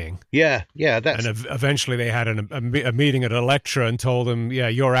continued playing. Yeah, that's... And eventually they had a meeting at Elektra and told him, yeah,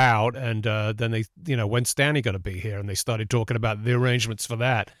 you're out. And then they, when's Danny going to be here? And they started talking about the arrangements for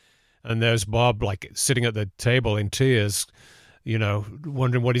that. And there's Bob, like, sitting at the table in tears,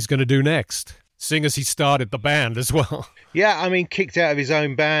 wondering what he's going to do next. Seeing as he started the band as well. Yeah, I mean, kicked out of his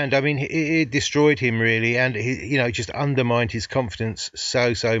own band. I mean, it destroyed him, really, and he, just undermined his confidence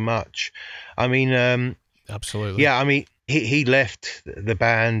so much. I mean, absolutely. Yeah, I mean, he left the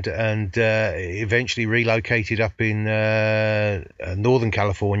band and eventually relocated up in Northern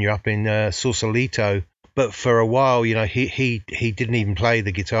California, up in Sausalito. But for a while, he didn't even play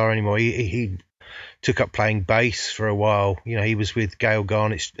the guitar anymore. He took up playing bass for a while. He was with Gail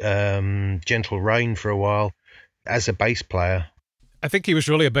Garnett's Gentle Rain for a while as a bass player. I think he was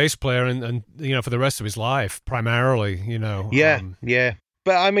really a bass player and for the rest of his life, primarily, Yeah.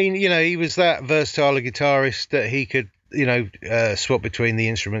 But I mean, he was that versatile a guitarist that he could, swap between the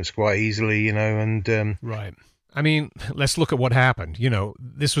instruments quite easily, and... Right. I mean, let's look at what happened.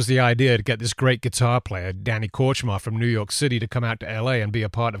 This was the idea to get this great guitar player, Danny Korchmar from New York City, to come out to L.A. and be a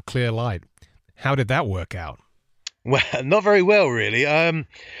part of Clear Light. How did that work out? Well, not very well, really. I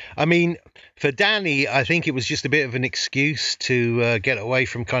mean, for Danny, I think it was just a bit of an excuse to get away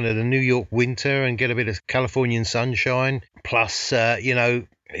from kind of the New York winter and get a bit of Californian sunshine. Plus,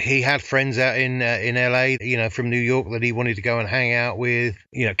 he had friends out in LA, from New York that he wanted to go and hang out with,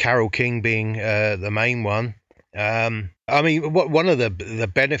 Carole King being the main one. I mean, one of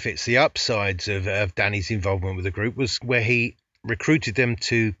the benefits, the upsides of Danny's involvement with the group was where he recruited them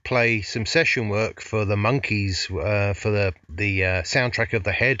to play some session work for the Monkees for the soundtrack of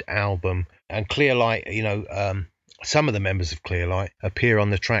the Head album. And Clear Light, some of the members of Clear Light appear on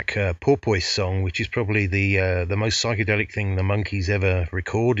the track Porpoise Song, which is probably the most psychedelic thing the Monkees ever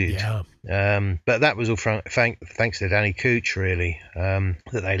recorded. Yeah. But that was all thanks to Danny Cooch, really, that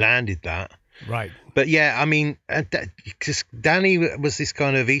they landed that. Right. But yeah, I mean, because Danny was this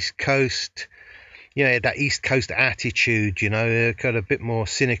kind of East Coast, that East Coast attitude, kind of a bit more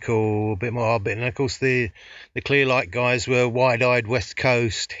cynical, a bit more odd. And of course, the Clear Light guys were wide-eyed West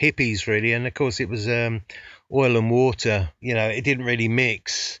Coast hippies, really. And of course, it was oil and water. It didn't really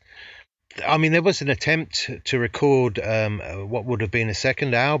mix. I mean, there was an attempt to record what would have been a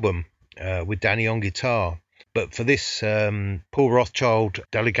second album with Danny on guitar. But for this, Paul Rothschild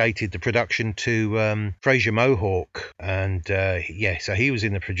delegated the production to Fraser Mohawk. And so he was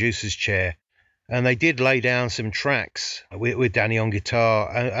in the producer's chair. And they did lay down some tracks with Danny on guitar.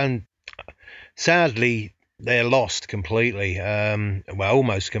 And sadly, they're lost completely.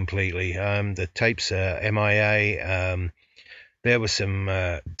 Almost completely. The tapes are MIA. There were some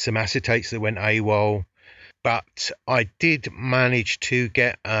acetates that went AWOL. But I did manage to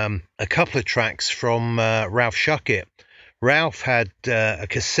get a couple of tracks from Ralph Schuckett. Ralph had a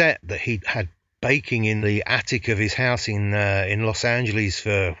cassette that he had baking in the attic of his house in Los Angeles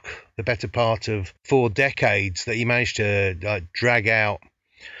for the better part of 4 decades that he managed to drag out,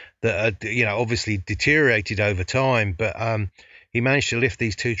 that had, obviously deteriorated over time. But he managed to lift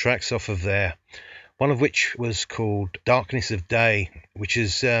these 2 tracks off of there. One of which was called Darkness of Day, which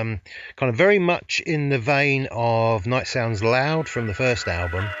is kind of very much in the vein of Night Sounds Loud from the first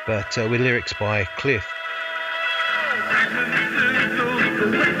album, but with lyrics by Cliff.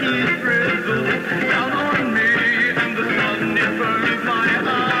 Down on me and the sun, it burns my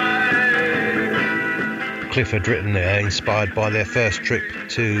eyes. Cliff had written inspired by their first trip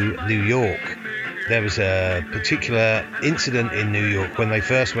to New York. There was a particular incident in New York when they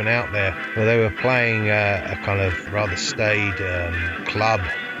first went out there, where they were playing a kind of rather staid club,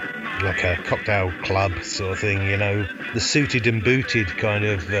 like a cocktail club sort of thing, you know, the suited and booted kind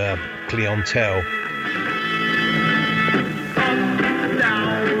of clientele.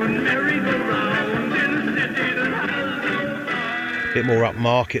 Bit more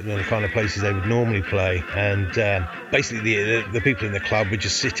upmarket than the kind of places they would normally play, and basically the people in the club were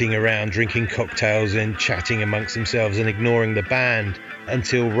just sitting around drinking cocktails and chatting amongst themselves and ignoring the band,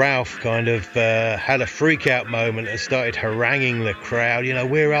 until Ralph kind of had a freak out moment and started haranguing the crowd. You know,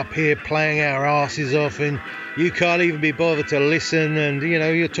 we're up here playing our asses off and you can't even be bothered to listen, and you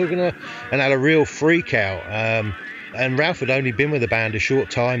know, you're talking to, and had a real freak out. And Ralph had only been with the band a short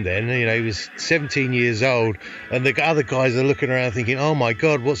time then, you know, he was 17 years old, and the other guys are looking around thinking, oh my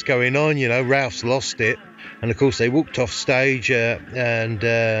God, what's going on? You know, Ralph's lost it. And of course they walked off stage and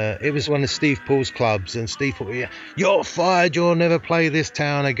it was one of Steve Paul's clubs, and Steve Paul, you're fired, you'll never play this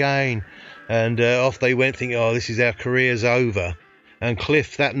town again. And off they went thinking, oh, this is our career's over. And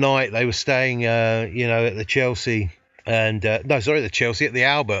Cliff, that night, they were staying, you know, at the Chelsea, and at the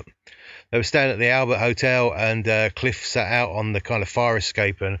Albert. They were staying at the Albert Hotel, and Cliff sat out on the kind of fire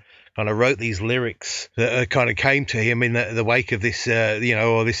escape and kind of wrote these lyrics that kind of came to him in the wake of this, you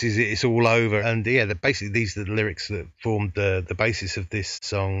know, oh, this is it, it's all over. And yeah, basically these are the lyrics that formed the basis of this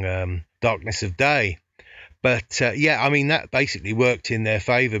song, Darkness of Day. But yeah, I mean, that basically worked in their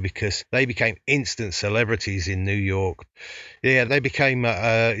favour because they became instant celebrities in New York. Yeah, they became,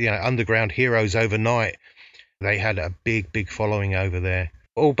 you know, underground heroes overnight. They had a big following over there.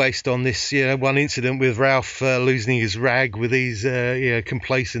 All based on this, you know, one incident with Ralph losing his rag with these, you know,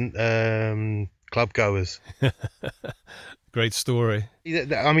 complacent club goers. Great story.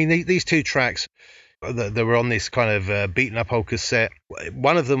 I mean, these two tracks that were on this kind of beaten up old cassette.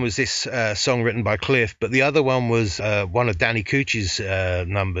 One of them was this song written by Cliff, but the other one was one of Danny Cooch's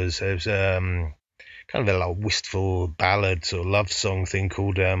numbers. It was kind of a like, wistful ballad sort of love song thing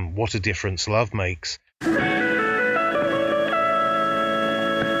called What a Difference Love Makes.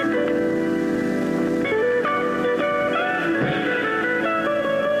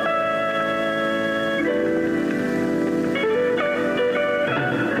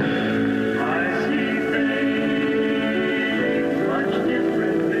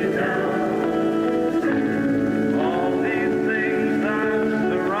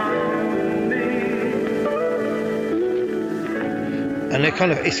 And they're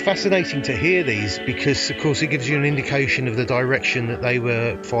kind of, it's fascinating to hear these because, of course, it gives you an indication of the direction that they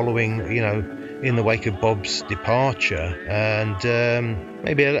were following, you know, in the wake of Bob's departure, and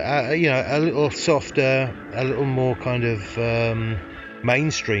maybe you know, a little softer, a little more kind of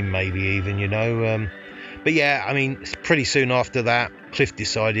mainstream, maybe even, you know. But yeah, I mean, pretty soon after that, Cliff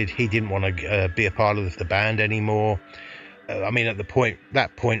decided he didn't want to be a part of the band anymore. I mean, at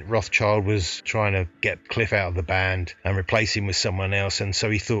that point, Rothschild was trying to get Cliff out of the band and replace him with someone else, and so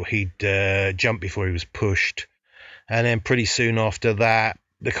he thought he'd jump before he was pushed. And then pretty soon after that,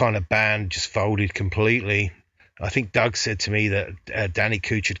 the kind of band just folded completely. I think Doug said to me that Danny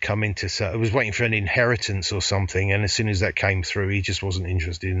Cooch had come into, so I was waiting for an inheritance or something, and as soon as that came through, he just wasn't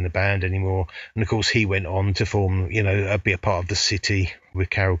interested in the band anymore. And of course, he went on to form, you know, be a part of the City with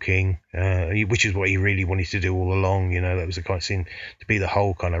Carole King, which is what he really wanted to do all along. You know, that was the kind of thing to be the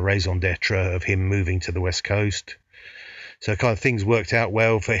whole kind of raison d'etre of him moving to the West Coast. So kind of things worked out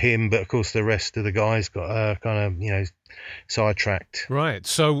well for him, but of course the rest of the guys got kind of, you know, sidetracked. Right.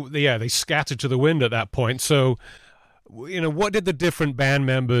 So yeah, they scattered to the wind at that point. So, you know, what did the different band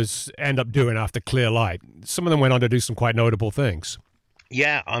members end up doing after Clear Light? Some of them went on to do some quite notable things.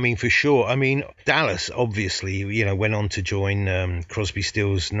 Yeah, I mean, for sure. I mean, Dallas obviously, you know, went on to join Crosby,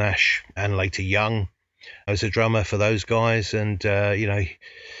 Stills, Nash, and later Young as a drummer for those guys, and you know,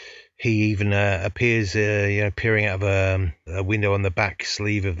 he even appears, you know, peering out of a window on the back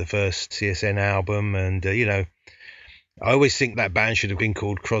sleeve of the first CSN album. And, you know, I always think that band should have been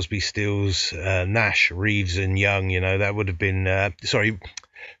called Crosby, Stills, Nash, Reeves and Young. You know, that would have been,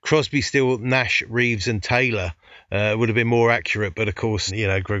 Crosby, Stills, Nash, Reeves and Taylor would have been more accurate. But, of course, you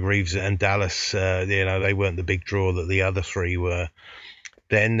know, Greg Reeves and Dallas, you know, they weren't the big draw that the other three were.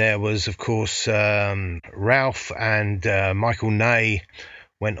 Then there was, of course, Ralph and Michael Ney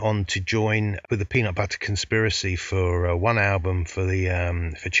went on to join with the Peanut Butter Conspiracy for one album, for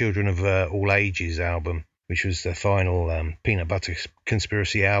the for Children of All Ages album, which was the final Peanut Butter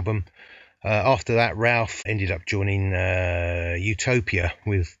Conspiracy album. After that, Ralph ended up joining Utopia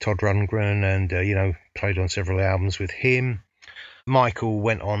with Todd Rundgren, and you know, played on several albums with him. Michael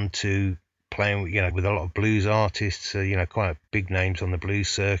went on to playing, with a lot of blues artists, quite big names on the blues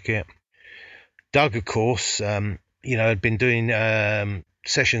circuit. Doug, of course, had been doing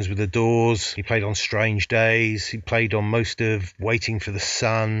sessions with the Doors. He played on Strange Days. He played on most of Waiting for the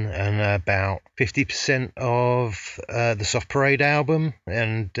Sun and about 50% of the Soft Parade album.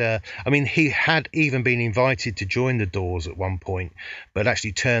 And he had even been invited to join the Doors at one point, but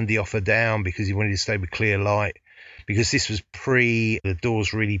actually turned the offer down because he wanted to stay with Clear Light, because this was pre the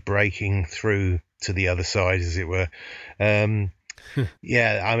Doors really breaking through to the other side, as it were. And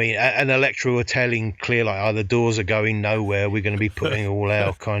Elektra were telling Clear Light, the Doors are going nowhere. We're going to be putting all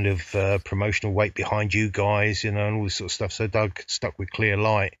our kind of promotional weight behind you guys, and all this sort of stuff. So Doug stuck with Clear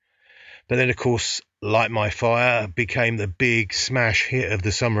Light. But then, of course, Light My Fire became the big smash hit of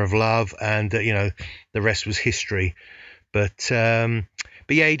the Summer of Love, and, the rest was history. But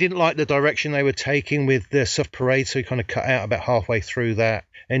yeah, he didn't like the direction they were taking with the Soft Parade, so he kind of cut out about halfway through that,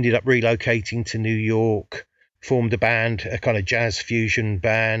 ended up relocating to New York, formed a band, a kind of jazz fusion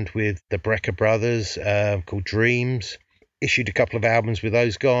band with the Brecker Brothers called Dreams. Issued a couple of albums with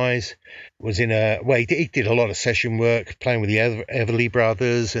those guys. He did a lot of session work, playing with the Everly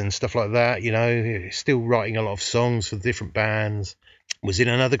Brothers and stuff like that. Still writing a lot of songs for different bands. Was in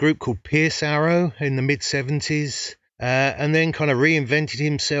another group called Pierce Arrow in the mid-70s. And then kind of reinvented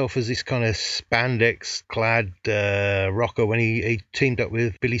himself as this kind of spandex-clad rocker when he teamed up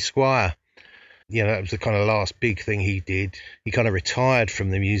with Billy Squier. That was the kind of last big thing he did. He kind of retired from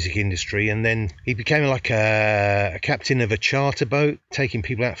the music industry, and then he became like a captain of a charter boat, taking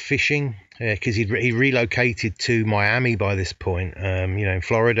people out fishing, because he relocated to Miami by this point, in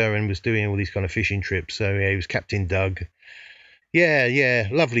Florida, and was doing all these kind of fishing trips. So he was Captain Doug. Yeah,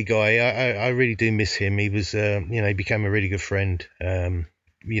 lovely guy. I really do miss him. He was, he became a really good friend.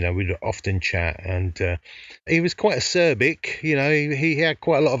 We'd often chat, and he was quite acerbic. He had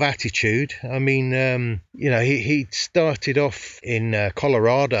quite a lot of attitude. He started off in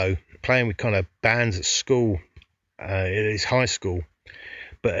Colorado playing with kind of bands at school, at his high school.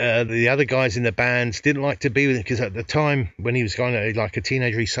 But the other guys in the bands didn't like to be with him, because at the time when he was kind of like a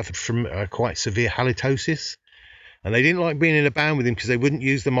teenager, he suffered from quite severe halitosis. And they didn't like being in a band with him because they wouldn't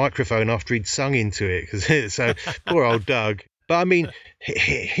use the microphone after he'd sung into it. So poor old Doug. But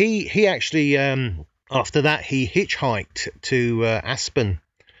he actually, after that, he hitchhiked to Aspen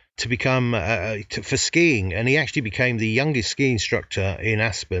to become for skiing, and he actually became the youngest ski instructor in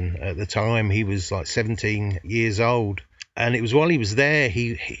Aspen at the time. He was like 17 years old. And it was while he was there,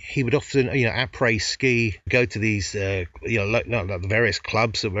 he would often, après ski, go to these, like the various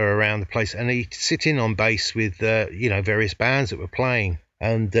clubs that were around the place, and he'd sit in on bass with, various bands that were playing.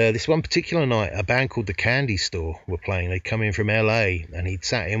 And this one particular night, a band called The Candy Store were playing. They'd come in from LA, and he'd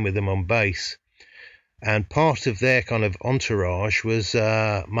sat in with them on bass. And part of their kind of entourage was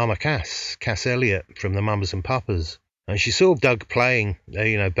Mama Cass Elliott from the Mamas and Papas. And she saw Doug playing,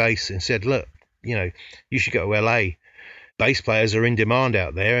 bass, and said, look, you should go to LA. Bass players are in demand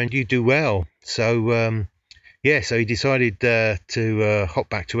out there, and you do well. So, so he decided to hop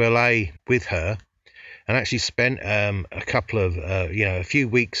back to LA with her, and actually spent a few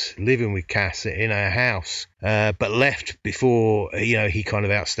weeks living with Cass in her house, but left before, he kind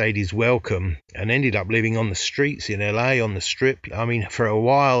of outstayed his welcome, and ended up living on the streets in LA, on the Strip. For a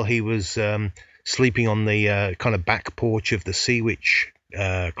while he was sleeping on the kind of back porch of the Sea Witch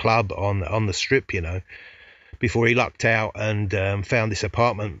club on the Strip, before he lucked out and found this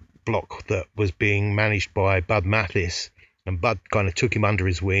apartment block that was being managed by Bud Mathis. And Bud kind of took him under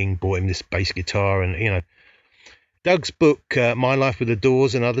his wing, bought him this bass guitar. And, Doug's book, My Life with the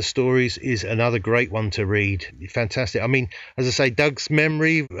Doors and Other Stories, is another great one to read. Fantastic. As I say, Doug's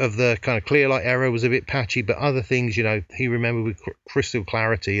memory of the kind of Clear Light era was a bit patchy, but other things, he remembered with crystal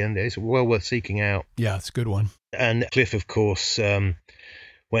clarity, and it's well worth seeking out. Yeah, it's a good one. And Cliff, of course,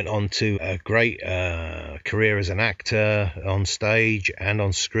 went on to a great career as an actor on stage and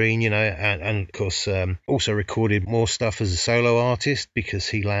on screen, and of course also recorded more stuff as a solo artist, because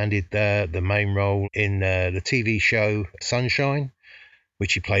he landed the main role in the TV show Sunshine,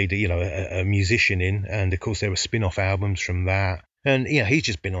 which he played a musician in, and of course there were spin-off albums from that. And he's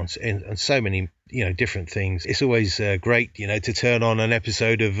just been on so many different things. It's always great to turn on an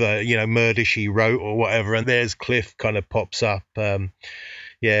episode of Murder, She Wrote or whatever, and there's Cliff kind of pops up.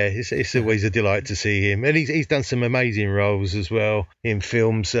 It's always a delight to see him. And he's done some amazing roles as well in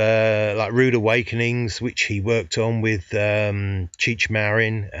films like Rude Awakenings, which he worked on with Cheech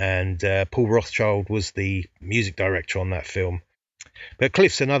Marin, and Paul Rothchild was the music director on that film. But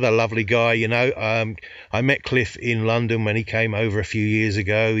Cliff's another lovely guy, I met Cliff in London when he came over a few years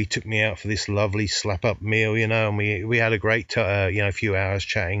ago. He took me out for this lovely slap-up meal, and we had a great, few hours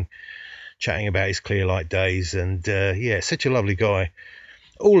chatting chatting about his Clearlight days, and such a lovely guy.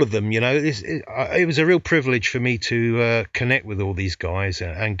 All of them, it was a real privilege for me to connect with all these guys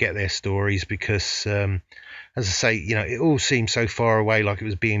and get their stories, because as I say, it all seemed so far away, like it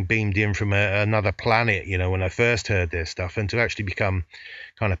was being beamed in from another planet, when I first heard their stuff, and to actually become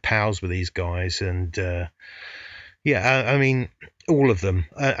kind of pals with these guys. And I mean, all of them.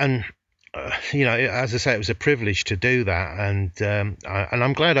 As I say, it was a privilege to do that. And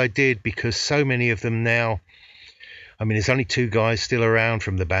I'm glad I did, because so many of them now, I mean, there's only 2 guys still around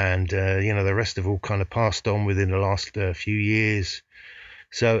from the band. The rest have all kind of passed on within the last few years.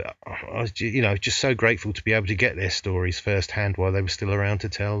 So I was, just so grateful to be able to get their stories firsthand while they were still around to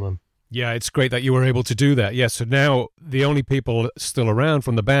tell them. Yeah, it's great that you were able to do that. Yeah, so now the only people still around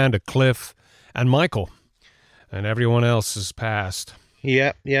from the band are Cliff and Michael, and everyone else has passed.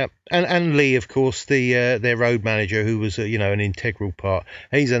 Yeah, and Lee, of course, their road manager, who was an integral part.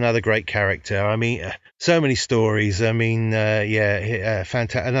 He's another great character. I mean, so many stories. I mean,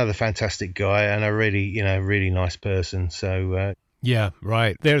 another fantastic guy, and a really, really nice person. So yeah,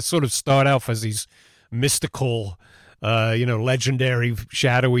 right. They sort of start off as these mystical, legendary,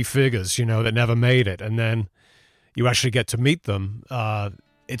 shadowy figures, that never made it, and then you actually get to meet them.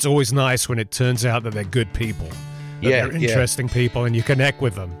 It's always nice when it turns out that they're good people. They're interesting people, and you connect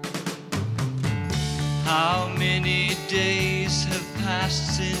with them. How many days have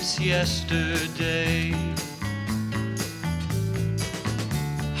passed since yesterday?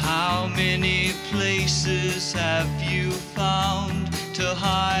 How many places have you found to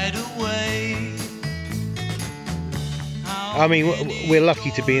hide away? I mean, we're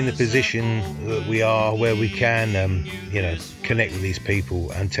lucky to be in the position that we are, where we can, connect with these people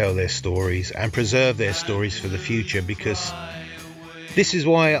and tell their stories and preserve their stories for the future, because this is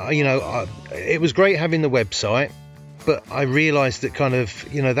why, it was great having the website, but I realised that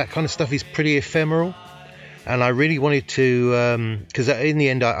that kind of stuff is pretty ephemeral. And I really wanted to, because in the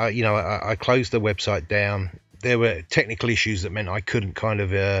end, I closed the website down. There were technical issues that meant I couldn't kind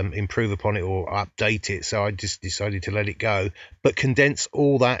of improve upon it or update it, so I just decided to let it go. But condense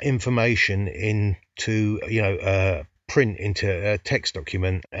all that information into, print into a text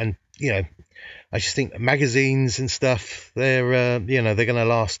document. And, I just think magazines and stuff, they're going to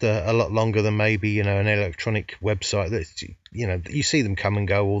last a lot longer than maybe, an electronic website that, you see them come and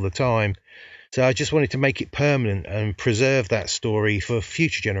go all the time. So I just wanted to make it permanent and preserve that story for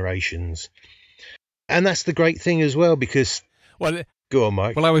future generations. And that's the great thing as well, because... Well, go on,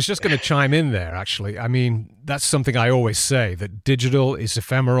 Mike. Well, I was just going to chime in there, actually. I mean, that's something I always say, that digital is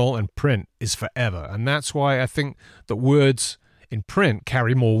ephemeral and print is forever. And that's why I think that words in print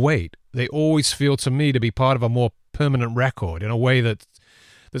carry more weight. They always feel to me to be part of a more permanent record, in a way that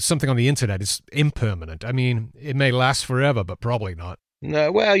something on the internet is impermanent. I mean, it may last forever, but probably not.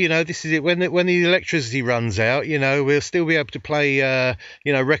 No, well, this is it. When the electricity runs out, we'll still be able to play,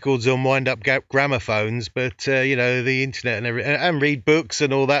 records on wind-up gramophones, but the internet and read books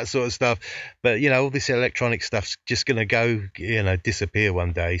and all that sort of stuff. But all this electronic stuff's just going to go, disappear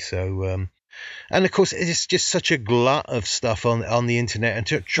one day. So, and of course, it's just such a glut of stuff on the internet, and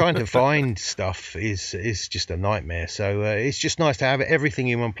trying to find stuff is just a nightmare. So it's just nice to have everything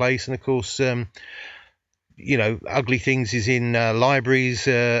in one place, and of course. Ugly Things is in libraries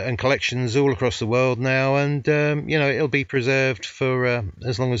and collections all across the world now, and it'll be preserved for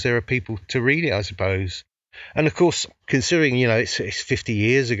as long as there are people to read it, I suppose. And of course, considering it's 50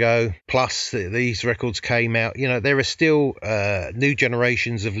 years ago plus these records came out, there are still new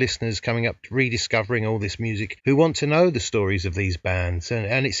generations of listeners coming up, rediscovering all this music, who want to know the stories of these bands,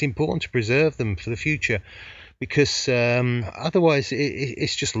 and it's important to preserve them for the future, because otherwise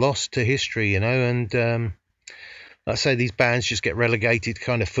it's just lost to history, and like I say, these bands just get relegated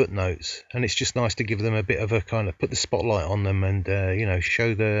kind of footnotes, and it's just nice to give them a bit of a kind of put the spotlight on them, and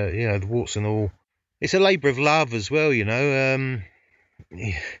show the warts and all. It's a labour of love as well,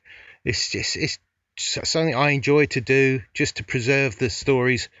 it's something I enjoy to do, just to preserve the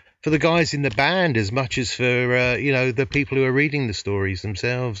stories for the guys in the band as much as for the people who are reading the stories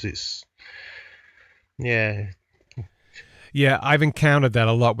themselves. It's Yeah, I've encountered that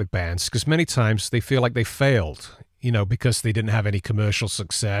a lot with bands, because many times they feel like they failed, because they didn't have any commercial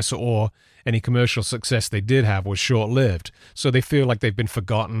success, or any commercial success they did have was short-lived. So they feel like they've been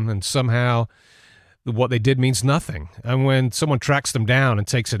forgotten, and somehow what they did means nothing. And when someone tracks them down and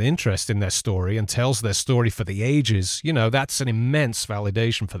takes an interest in their story and tells their story for the ages, that's an immense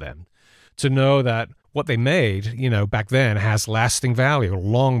validation for them. To know that what they made, back then has lasting value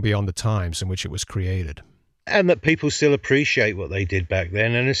long beyond the times in which it was created. And that people still appreciate what they did back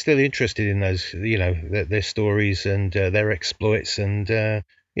then, and are still interested in those, their stories and their exploits, and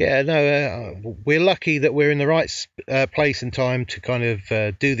Yeah, no, we're lucky that we're in the right place and time to kind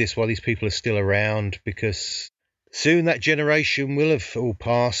of do this while these people are still around, because soon that generation will have all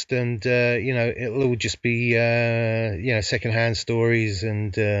passed, and it'll all just be secondhand stories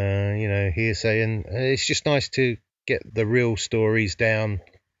and hearsay, and it's just nice to get the real stories down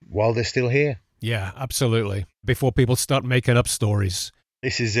while they're still here. Yeah, absolutely. Before people start making up stories.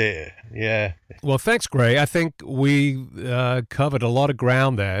 This is it, yeah. Well, thanks, Gray. I think we covered a lot of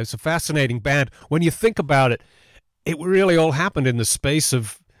ground there. It's a fascinating band. When you think about it, it really all happened in the space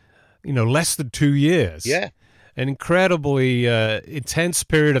of, less than 2 years. Yeah. An incredibly intense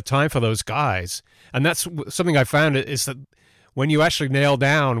period of time for those guys. And that's something I found is that when you actually nail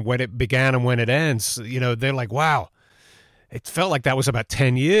down when it began and when it ends, they're like, wow, it felt like that was about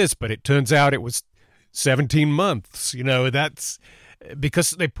 10 years, but it turns out it was 17 months. That's because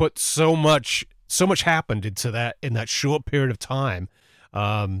they put so much happened into that in that short period of time.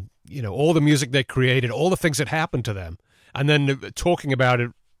 All the music they created, all the things that happened to them. And then talking about it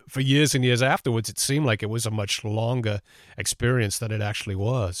for years and years afterwards, it seemed like it was a much longer experience than it actually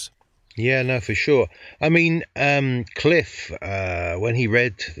was. Yeah, no, for sure. I mean, Cliff, when he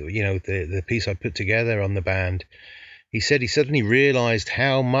read, the piece I put together on the band, he said he suddenly realized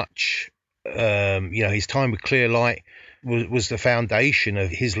how much, his time with Clear Light was the foundation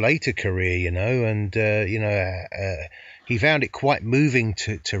of his later career, and he found it quite moving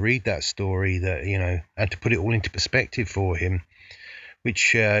to read that story, that and to put it all into perspective for him,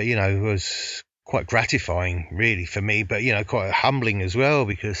 which was quite gratifying really for me, but quite humbling as well,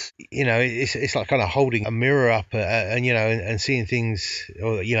 because it's like kind of holding a mirror up and seeing things,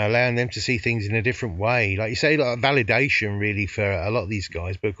 or allowing them to see things in a different way, like you say, like validation really for a lot of these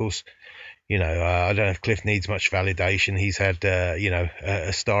guys. But of course, I don't know if Cliff needs much validation. He's had,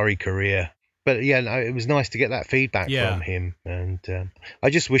 a starry career. But, yeah, no, it was nice to get that feedback from him. And I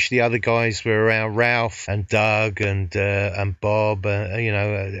just wish the other guys were around, Ralph and Doug and Bob,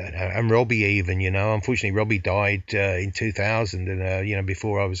 and Robbie even, Unfortunately, Robbie died in 2000, and,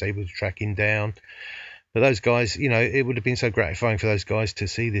 before I was able to track him down. But those guys, it would have been so gratifying for those guys to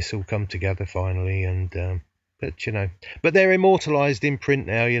see this all come together finally. And... But they're immortalized in print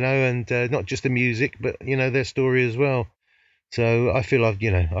now, and not just the music, but their story as well. So I feel I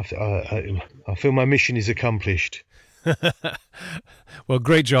feel my mission is accomplished. Well,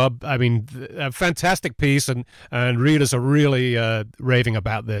 great job. I mean, a fantastic piece, and readers are really raving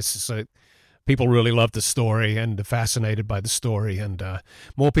about this. So people really love the story and are fascinated by the story, and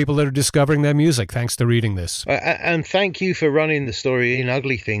more people that are discovering their music thanks to reading this. And thank you for running the story in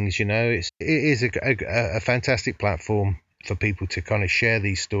Ugly Things. It is a fantastic platform for people to kind of share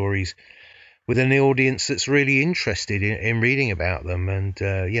these stories with an audience that's really interested in reading about them. And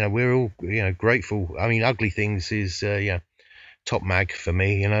we're all grateful. I mean, Ugly Things is top mag for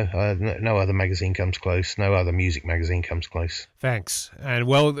me. No other magazine comes close. No other music magazine comes close. Thanks. And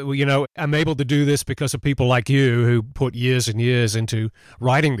well, I'm able to do this because of people like you who put years and years into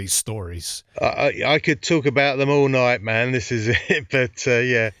writing these stories. I could talk about them all night, man. This is it. But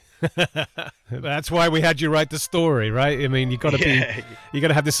yeah. That's why we had you write the story, right? I mean, you got to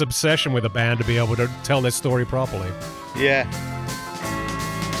have this obsession with a band to be able to tell their story properly. Yeah.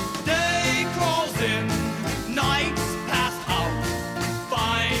 Day crawls in, night's passed out,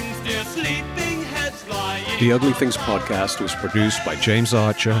 finds their sleeping heads lying. The Ugly Things podcast was produced by James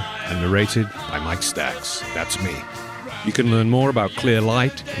Archer and narrated by Mike Stacks. That's me. You can learn more about Clear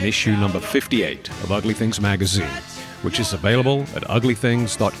Light in issue number 58 of Ugly Things magazine, which is available at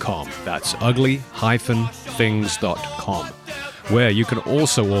uglythings.com. That's ugly-things.com, where you can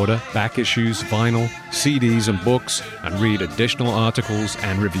also order back issues, vinyl, CDs, and books, and read additional articles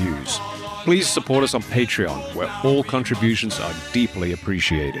and reviews. Please support us on Patreon, where all contributions are deeply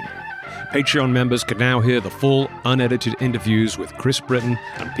appreciated. Patreon members can now hear the full, unedited interviews with Chris Britton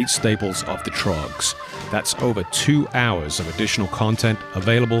and Pete Staples of the Trogs. That's over 2 hours of additional content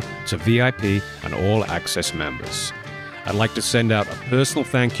available to VIP and all access members. I'd like to send out a personal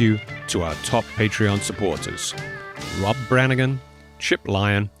thank you to our top Patreon supporters, Rob Brannigan, Chip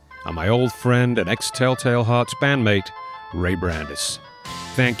Lyon, and my old friend and ex-Telltale Hearts bandmate, Ray Brandis.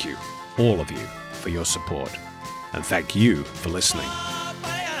 Thank you, all of you, for your support. And thank you for listening.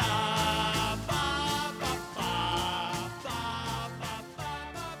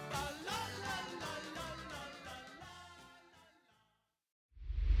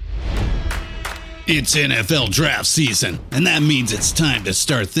 It's NFL draft season, and that means it's time to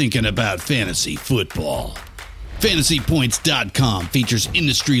start thinking about fantasy football. FantasyPoints.com features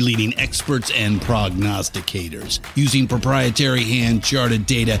industry-leading experts and prognosticators using proprietary hand-charted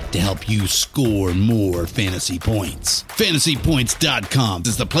data to help you score more fantasy points. FantasyPoints.com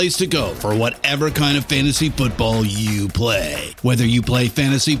is the place to go for whatever kind of fantasy football you play. Whether you play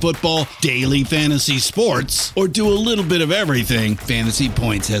fantasy football, daily fantasy sports, or do a little bit of everything, Fantasy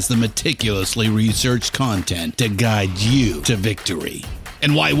Points has the meticulously researched content to guide you to victory.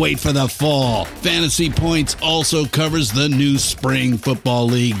 And why wait for the fall? Fantasy Points also covers the new spring football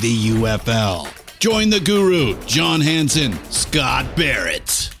league, the UFL. Join the guru, John Hansen, Scott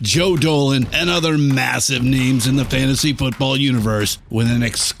Barrett, Joe Dolan, and other massive names in the fantasy football universe with an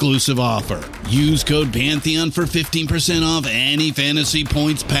exclusive offer. Use code Pantheon for 15% off any Fantasy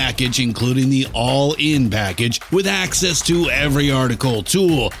Points package, including the all-in package, with access to every article,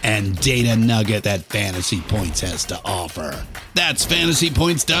 tool, and data nugget that Fantasy Points has to offer. That's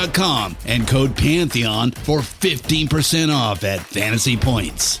FantasyPoints.com and code Pantheon for 15% off at Fantasy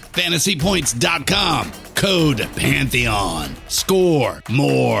Points. FantasyPoints.com, code Pantheon. Score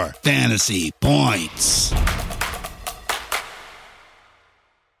more fantasy points.